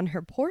pity on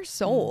her poor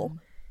soul.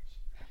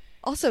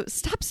 Also,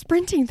 stop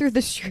sprinting through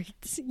the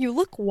streets. You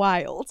look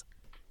wild.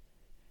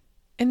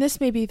 And this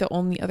may be the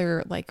only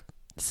other like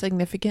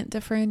significant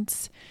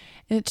difference.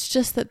 And it's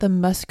just that the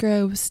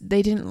Musgroves,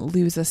 they didn't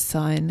lose a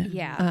son,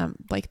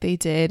 like they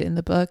did in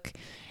the book.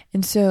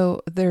 And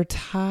so their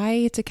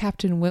tie to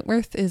Captain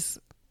Wentworth is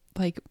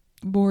like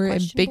more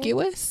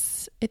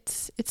ambiguous.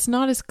 It's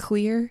not as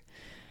clear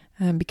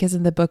because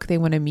in the book they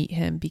want to meet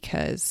him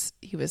because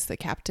he was the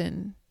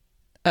captain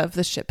of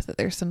the ship that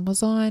their son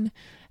was on,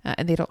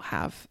 and they don't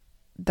have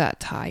that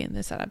tie in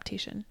this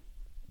adaptation.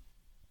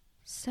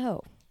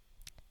 So,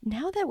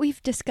 now that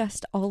we've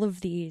discussed all of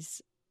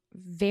these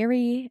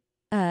very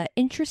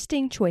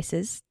interesting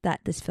choices that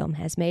this film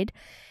has made,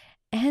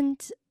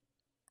 and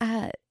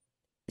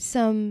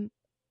some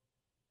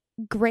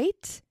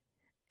great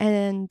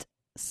and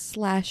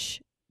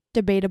 /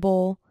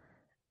 debatable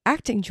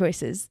acting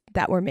choices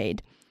that were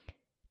made,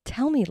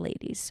 tell me,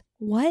 ladies,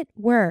 what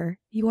were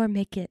your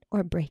make it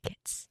or break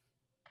it's?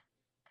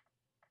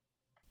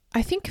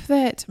 I think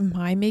that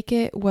my make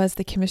it was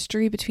the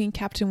chemistry between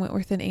Captain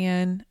Wentworth and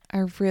Anne. I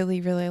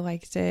really, really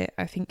liked it.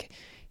 I think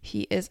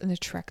he is an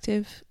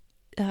attractive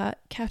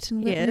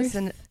Captain Wentworth. He is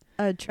an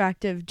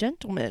attractive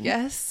gentleman.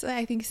 Yes,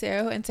 I think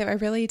so. And so I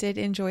really did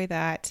enjoy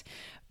that.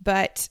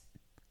 But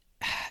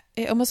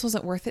it almost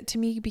wasn't worth it to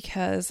me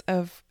because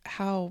of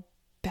how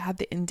bad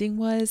the ending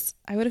was.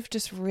 I would have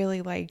just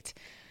really liked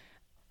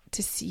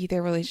to see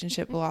their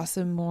relationship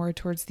blossom more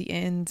towards the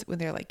end when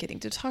they're like getting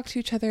to talk to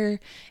each other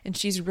and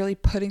she's really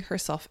putting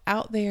herself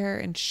out there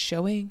and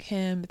showing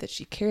him that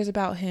she cares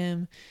about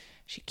him.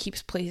 She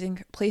keeps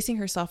placing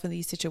herself in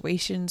these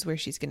situations where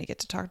she's going to get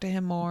to talk to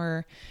him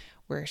more,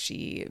 where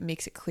she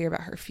makes it clear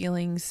about her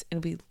feelings,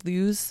 and we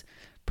lose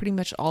pretty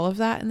much all of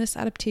that in this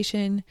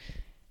adaptation.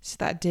 So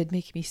that did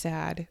make me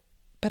sad.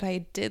 But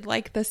I did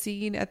like the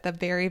scene at the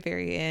very,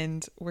 very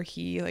end where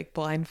he like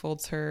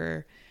blindfolds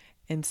her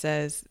and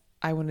says,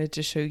 I wanted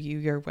to show you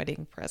your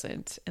wedding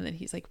present. And then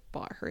he's like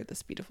bought her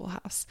this beautiful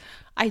house.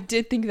 I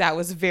did think that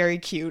was very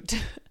cute.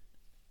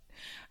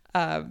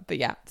 But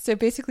yeah, so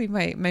basically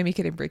my make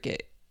it and break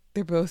it,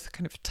 they're both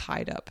kind of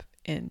tied up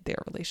in their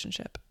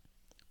relationship.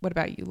 What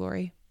about you,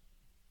 Lori?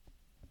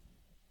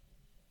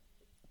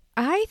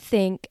 I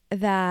think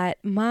that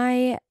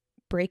my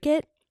break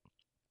it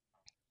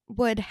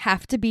would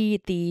have to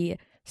be the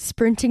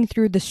sprinting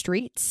through the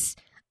streets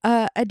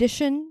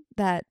edition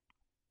that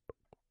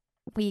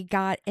we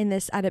got in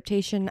this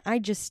adaptation. I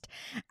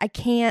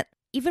can't,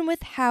 even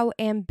with how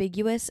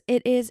ambiguous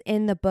it is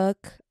in the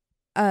book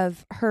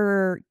of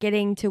her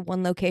getting to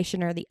one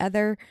location or the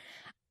other,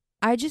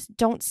 I just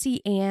don't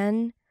see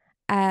Anne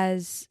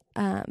as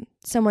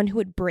someone who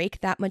would break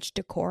that much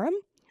decorum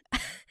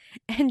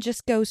and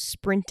just go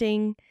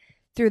sprinting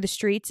through the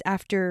streets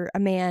after a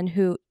man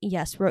who,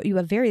 yes, wrote you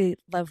a very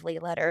lovely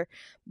letter,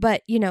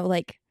 but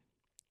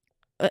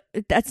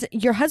that's,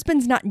 your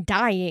husband's not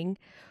dying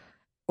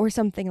or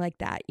something like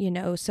that,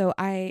 so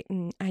I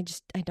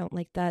don't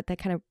like that. That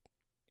kind of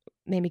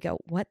made me go,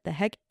 what the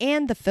heck?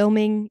 And the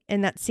filming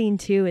in that scene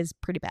too is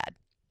pretty bad.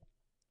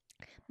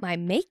 My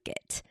make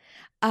it,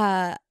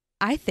 I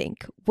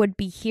think, would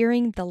be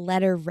hearing the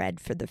letter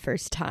read for the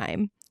first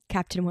time,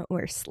 Captain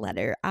Wentworth's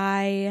letter.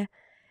 I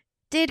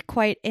did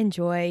quite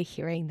enjoy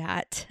hearing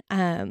that.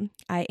 I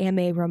am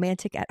a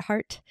romantic at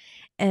heart,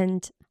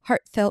 and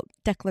heartfelt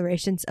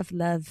declarations of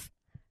love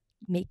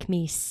make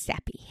me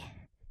sappy.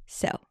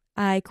 So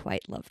I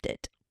quite loved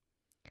it.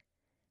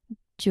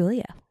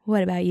 Julia,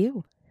 what about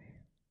you?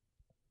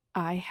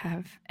 I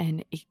have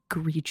an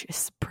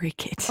egregious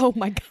break it. Oh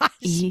my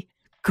gosh.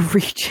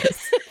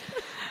 Egregious.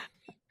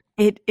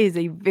 It is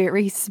a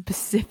very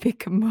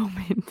specific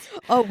moment.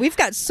 Oh, we've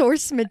got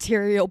source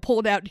material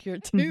pulled out here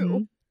too.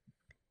 Mm-hmm.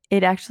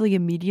 It actually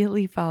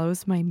immediately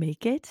follows my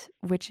make it,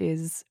 which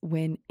is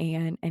when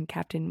Anne and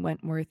Captain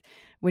Wentworth,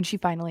 when she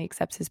finally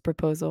accepts his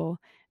proposal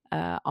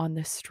on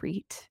the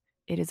street.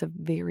 It is a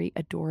very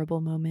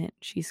adorable moment.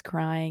 She's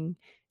crying.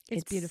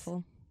 It's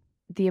beautiful.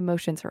 The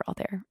emotions are all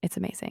there. It's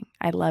amazing.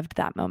 I loved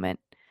that moment.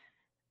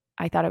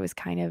 I thought it was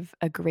kind of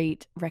a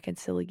great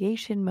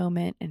reconciliation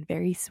moment and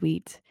very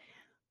sweet.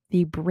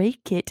 The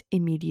break it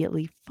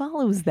immediately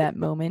follows that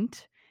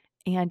moment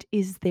and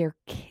is their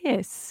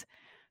kiss,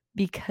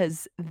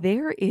 because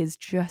there is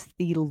just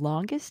the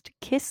longest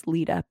kiss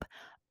lead up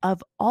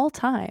of all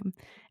time.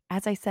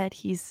 As I said,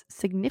 he's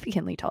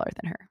significantly taller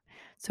than her.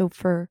 So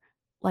for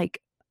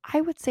like,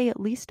 I would say at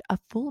least a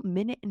full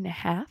minute and a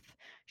half,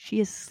 she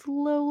is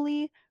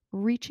slowly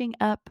reaching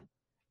up,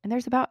 and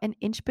there's about an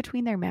inch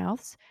between their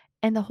mouths,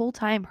 and the whole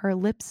time her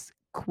lips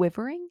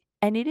quivering,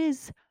 and it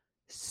is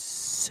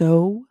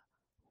so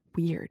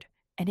weird,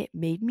 and it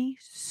made me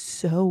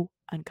so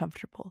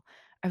uncomfortable.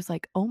 I was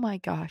like, oh my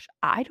gosh,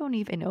 I don't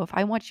even know if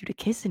I want you to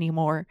kiss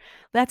anymore.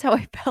 That's how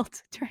I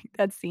felt during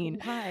that scene.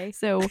 Why?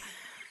 So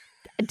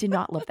I did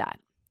not love that.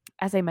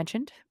 As I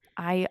mentioned,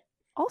 I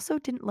also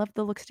didn't love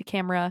the looks to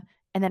camera.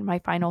 And then my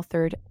final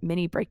third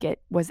mini break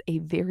it was a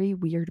very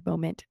weird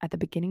moment at the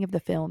beginning of the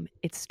film.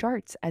 It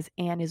starts as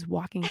Anne is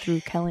walking through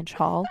Kellynch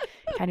Hall,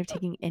 kind of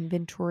taking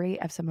inventory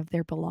of some of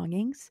their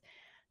belongings.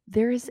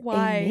 There is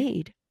Why? a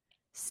maid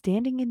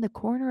standing in the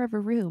corner of a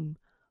room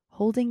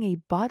holding a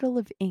bottle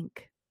of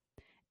ink.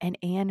 And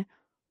Anne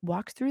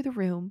walks through the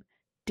room,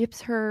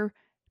 dips her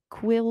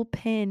quill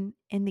pen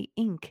in the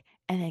ink,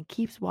 and then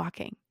keeps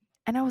walking.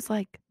 And I was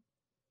like,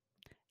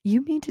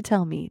 you mean to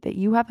tell me that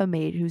you have a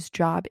maid whose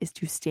job is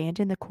to stand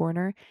in the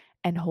corner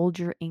and hold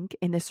your ink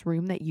in this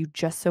room that you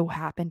just so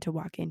happen to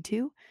walk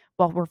into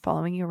while we're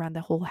following you around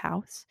the whole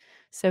house?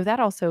 So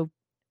that also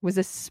was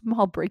a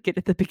small break it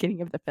at the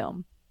beginning of the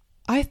film.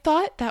 I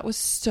thought that was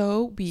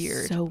so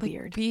weird. So Like,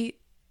 weird.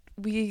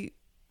 We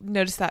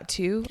noticed that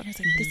too. And I was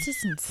like, this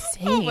is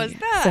insane. What was So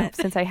that?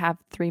 since I have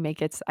 3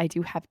 make-its, I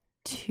do have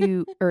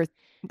 2, or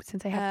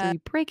since I have 3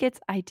 break-its,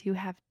 I do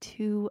have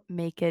 2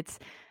 make-its.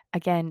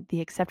 Again,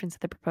 the acceptance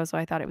of the proposal,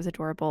 I thought it was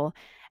adorable.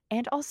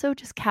 And also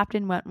just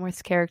Captain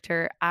Wentworth's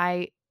character.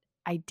 I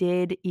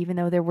did, even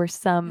though there were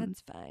some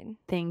That's fine.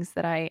 things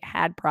that I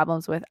had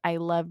problems with, I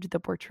loved the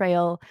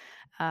portrayal.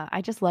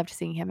 I just loved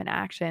seeing him in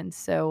action.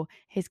 So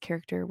his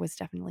character was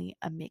definitely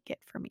a make-it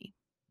for me.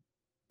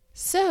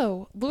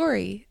 So,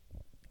 Lori,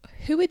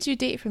 who would you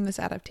date from this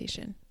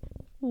adaptation?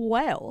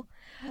 Well,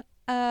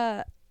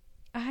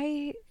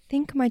 I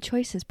think my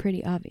choice is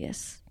pretty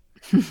obvious.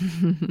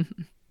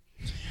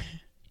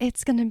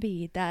 It's going to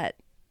be that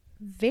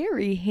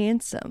very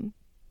handsome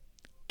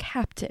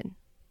Captain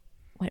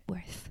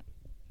Wentworth.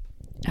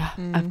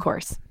 Of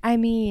course. I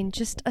mean,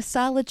 just a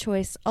solid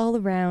choice all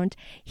around.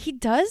 He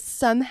does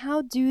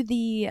somehow do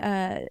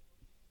the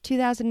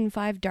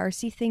 2005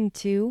 Darcy thing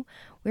too,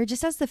 where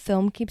just as the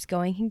film keeps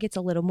going, he gets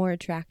a little more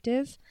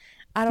attractive.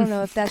 I don't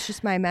know if that's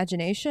just my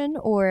imagination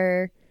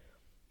or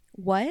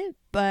what,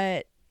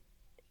 but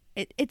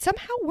it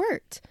somehow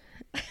worked.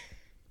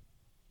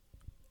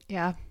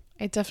 Yeah,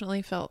 I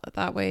definitely felt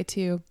that way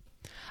too.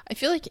 I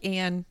feel like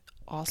Anne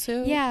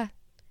also, Yeah,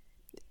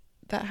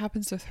 that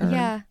happens with her.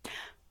 yeah.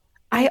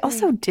 I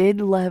also did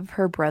love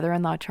her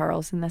brother-in-law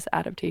Charles in this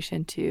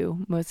adaptation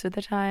too. Most of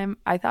the time,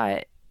 I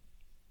thought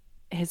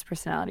his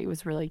personality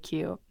was really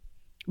cute.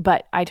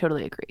 But I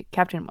totally agree.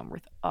 Captain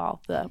Wentworth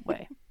all the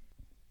way.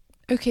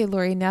 Okay,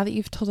 Lori, now that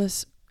you've told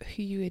us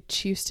who you would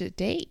choose to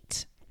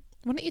date,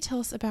 why don't you tell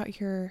us about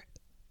your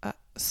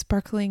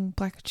sparkling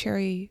black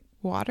cherry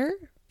water?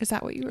 Is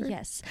that what you were?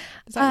 Yes.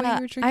 Is that what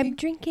you were drinking? I'm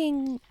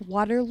drinking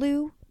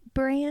Waterloo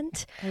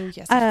brand, Oh,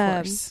 yes, of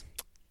course.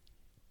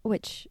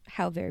 which,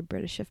 how very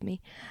British of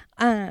me.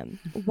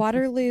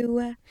 Waterloo Oh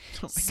my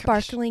gosh.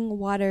 sparkling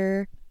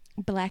water,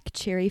 black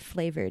cherry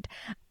flavored.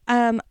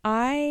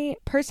 I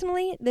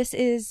personally, this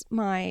is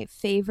my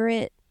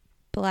favorite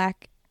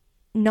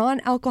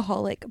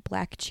non-alcoholic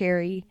black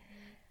cherry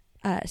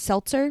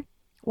seltzer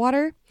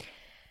water.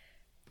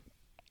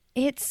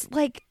 It's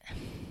like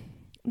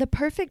the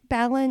perfect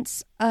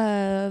balance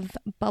of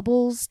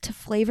bubbles to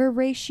flavor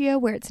ratio,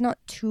 where it's not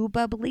too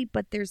bubbly,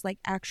 but there's like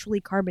actually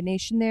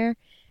carbonation there,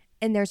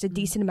 and there's a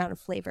decent amount of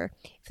flavor.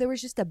 If there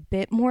was just a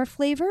bit more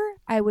flavor,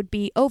 I would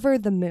be over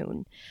the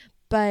moon.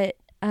 But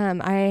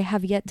I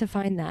have yet to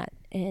find that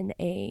in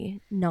a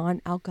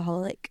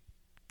non-alcoholic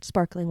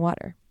sparkling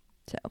water.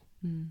 So,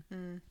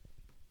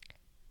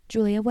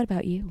 Julia, what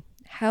about you?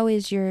 How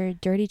is your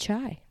dirty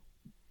chai?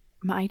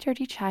 My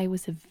dirty chai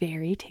was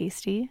very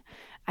tasty.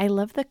 I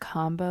love the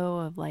combo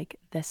of like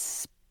the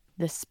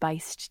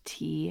spiced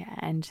tea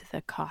and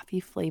the coffee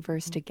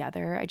flavors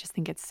together. I just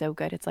think it's so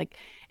good. It's like,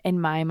 in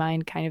my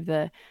mind, kind of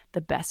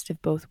the best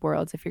of both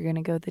worlds. If you're going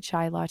to go the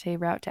chai latte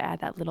route to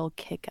add that little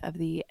kick of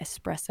the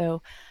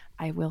espresso,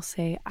 I will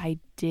say I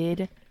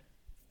did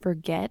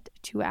forget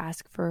to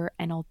ask for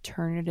an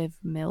alternative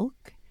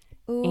milk.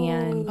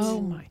 And Oh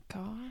my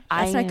gosh.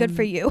 That's not good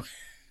for you.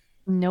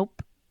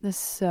 Nope.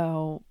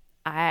 So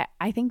I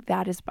think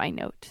that is my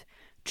note.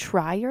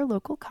 Try your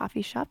local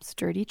coffee shop's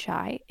dirty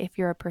chai if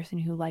you're a person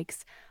who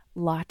likes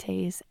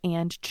lattes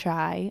and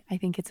chai. I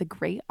think it's a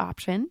great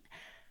option.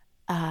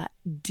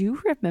 Do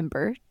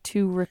remember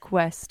to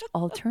request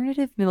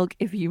alternative milk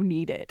if you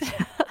need it.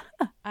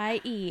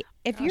 I.e.,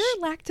 if you're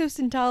lactose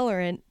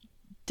intolerant,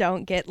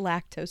 don't get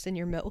lactose in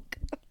your milk.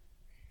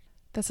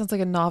 That sounds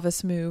like a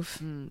novice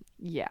move.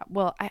 Yeah.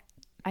 Well, I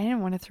didn't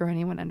want to throw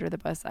anyone under the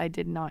bus. I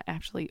did not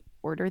actually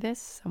order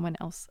this. Someone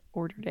else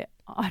ordered it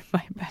on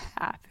my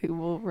behalf who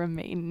will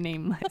remain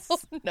nameless. Oh,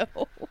 no.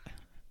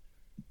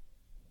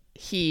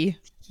 He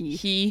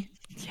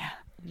Yeah.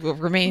 will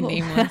remain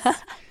nameless. Well,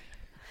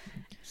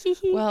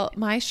 Well,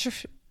 my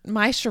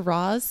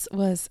Shiraz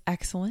was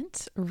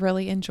excellent.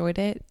 Really enjoyed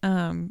it.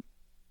 I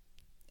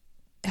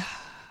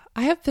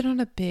have been on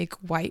a big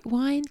white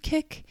wine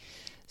kick.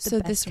 So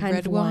best this kind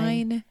red of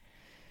wine. wine,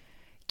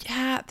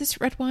 yeah,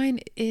 this red wine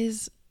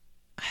is,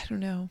 I don't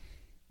know.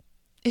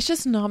 It's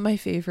just not my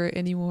favorite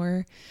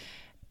anymore.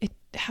 It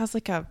has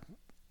like the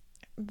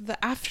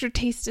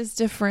aftertaste is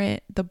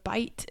different. The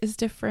bite is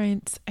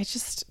different. I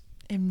just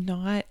am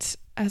not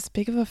as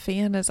big of a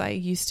fan as I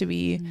used to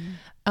be.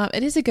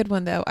 It is a good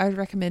one though. I would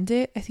recommend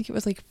it. I think it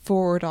was like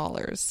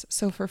 $4.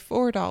 So for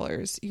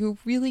 $4, you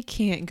really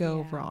can't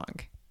go wrong,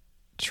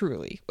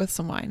 truly, with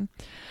some wine.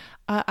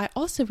 I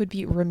also would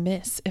be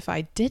remiss if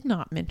I did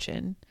not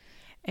mention,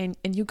 and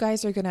you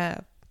guys are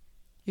gonna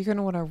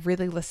want to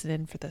really listen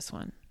in for this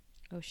one.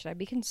 Oh, should I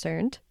be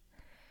concerned?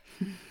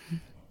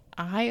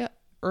 I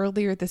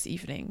earlier this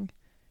evening,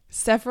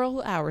 a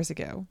couple hours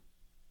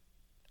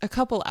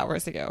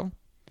ago,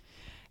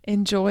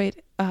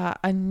 enjoyed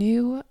a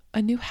new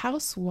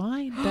house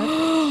wine beverage.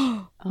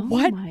 oh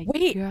What? my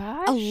Wait,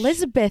 gosh.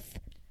 Elizabeth,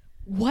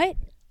 what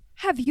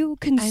have you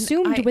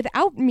consumed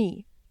without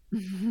me?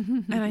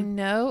 And I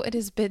know it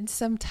has been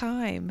some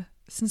time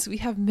since we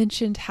have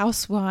mentioned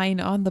house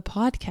wine on the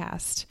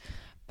podcast,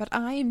 but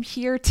I am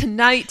here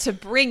tonight to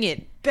bring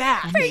it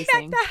back.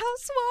 Amazing. The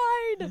house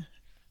wine.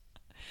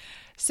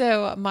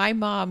 So my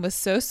mom was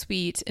so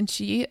sweet, and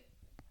she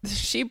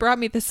brought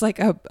me this like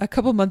a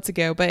couple months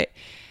ago, but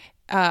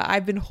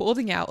I've been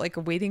holding out, like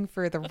waiting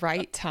for the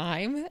right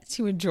time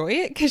to enjoy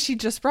it, because she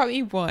just brought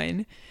me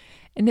one.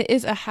 And it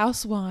is a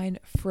house wine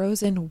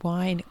frozen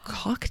wine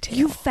cocktail.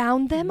 You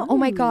found them? Oh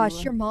my gosh,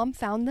 Ooh. your mom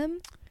found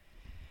them?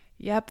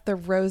 Yep, the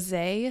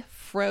rosé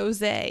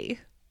frosé.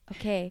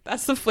 Okay.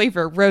 That's the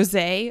flavor,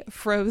 rosé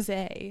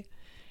frosé.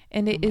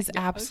 And it is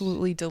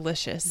absolutely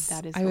delicious.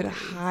 That is I would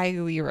hilarious.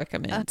 highly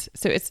recommend.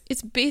 So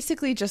it's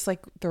basically just like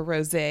the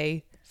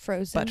rosé,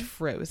 Frozen. but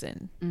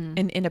frozen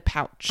and in a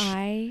pouch.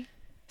 I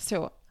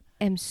So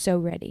am so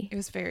ready. it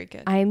was very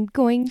good. I'm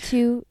going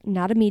to,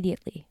 not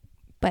immediately,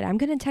 but I'm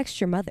going to text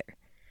your mother.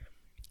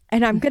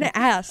 And I'm going to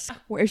ask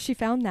where she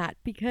found that,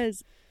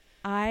 because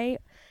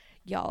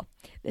y'all,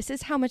 this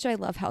is how much I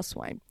love house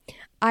wine.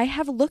 I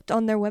have looked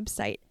on their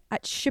website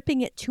at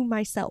shipping it to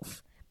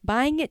myself,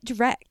 buying it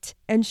direct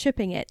and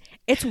shipping it.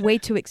 It's way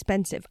too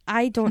expensive.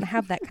 I don't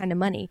have that kind of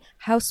money.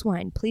 House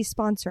wine, please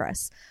sponsor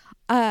us.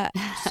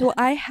 So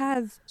I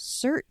have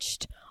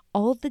searched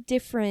all the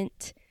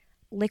different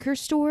liquor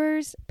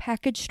stores,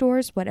 package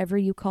stores, whatever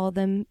you call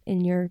them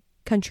in your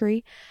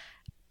country,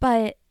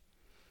 but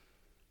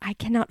I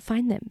cannot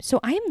find them. So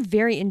I am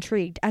very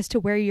intrigued as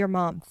to where your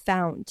mom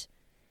found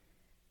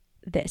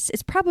this.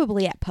 It's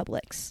probably at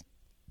Publix.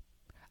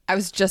 I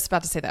was just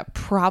about to say that.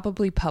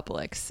 Probably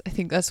Publix. I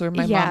think that's where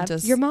my mom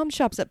does your mom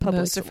shops at Publix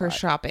most of a her lot.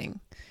 shopping.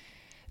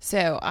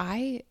 So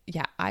I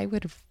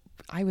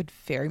would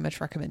very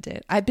much recommend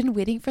it. I've been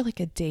waiting for like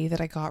a day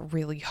that I got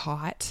really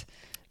hot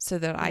so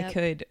that I Yep.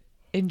 could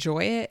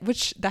enjoy it,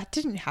 which that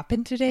didn't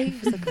happen today.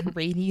 It was like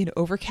rainy and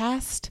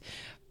overcast,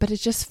 but it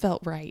just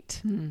felt right.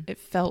 It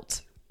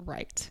felt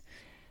right.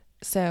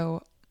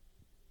 So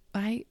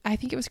I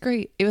think it was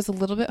great. It was a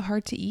little bit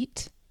hard to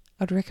eat.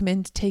 I'd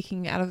recommend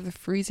taking it out of the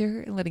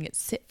freezer and letting it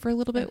sit for a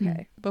little bit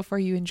before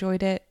you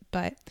enjoyed it,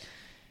 but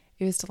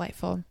it was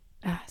delightful.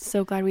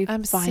 So glad we've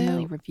I'm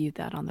finally so- reviewed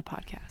that on the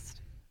podcast.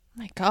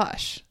 My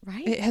gosh.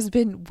 Right? It has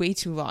been way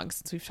too long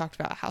since we've talked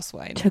about house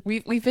wine.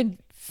 We've been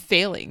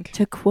failing.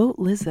 To quote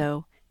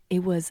Lizzo,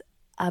 it was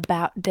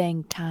about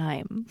dang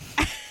time.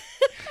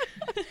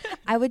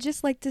 I would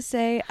just like to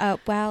say,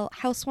 while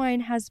house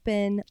wine has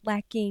been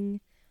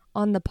lacking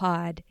on the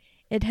pod,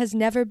 it has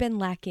never been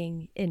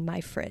lacking in my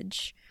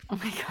fridge. Oh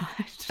my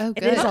gosh. Oh,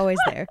 It is always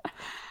there.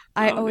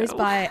 I Oh, always no.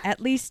 buy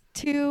at least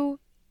 2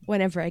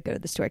 whenever I go to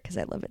the store because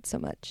I love it so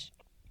much.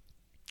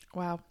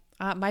 Wow.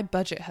 My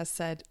budget has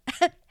said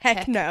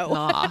Heck no.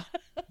 nah.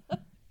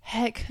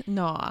 Heck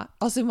nah.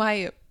 Also,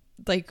 my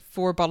like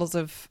 4 bottles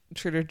of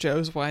Trader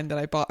Joe's wine that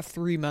I bought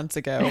 3 months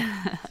ago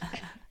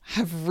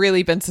have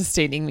really been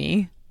sustaining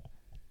me.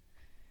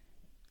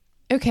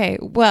 Okay,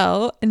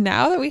 well,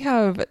 now that we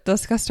have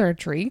discussed our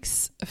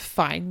drinks,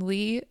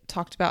 finally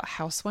talked about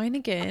house wine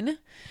again,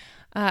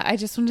 I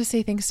just wanted to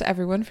say thanks to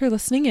everyone for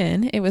listening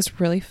in. It was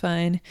really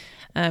fun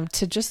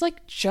to just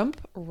like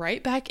jump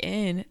right back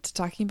in to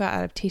talking about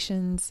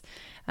adaptations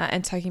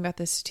and talking about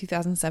this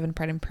 2007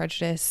 Pride and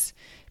Prejudice.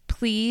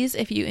 Please,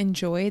 if you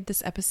enjoyed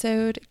this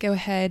episode, go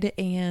ahead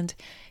and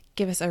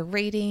give us a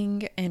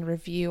rating and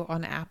review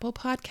on Apple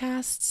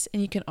Podcasts.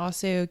 And you can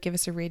also give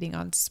us a rating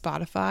on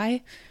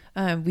Spotify.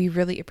 We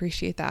really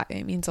appreciate that.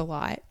 It means a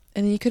lot.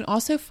 And then you can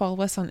also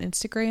follow us on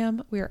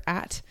Instagram. We are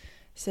at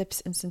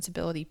Sips and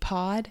Sensibility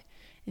Pod.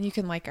 And you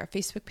can like our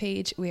Facebook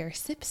page. We are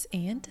Sips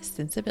and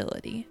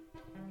Sensibility.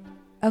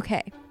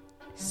 Okay,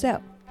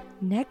 so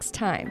next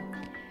time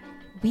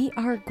we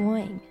are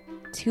going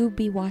to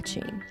be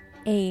watching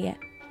a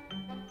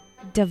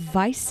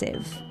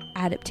divisive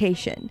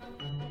adaptation.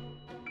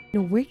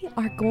 We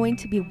are going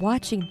to be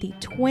watching the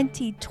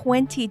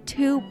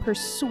 2022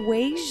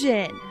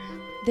 Persuasion.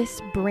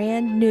 This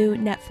brand new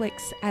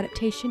Netflix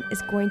adaptation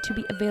is going to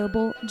be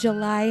available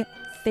July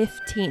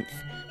 15th.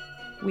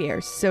 We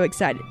are so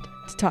excited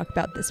to talk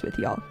about this with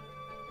y'all.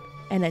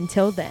 And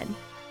until then,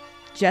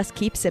 just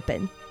keep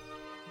sipping.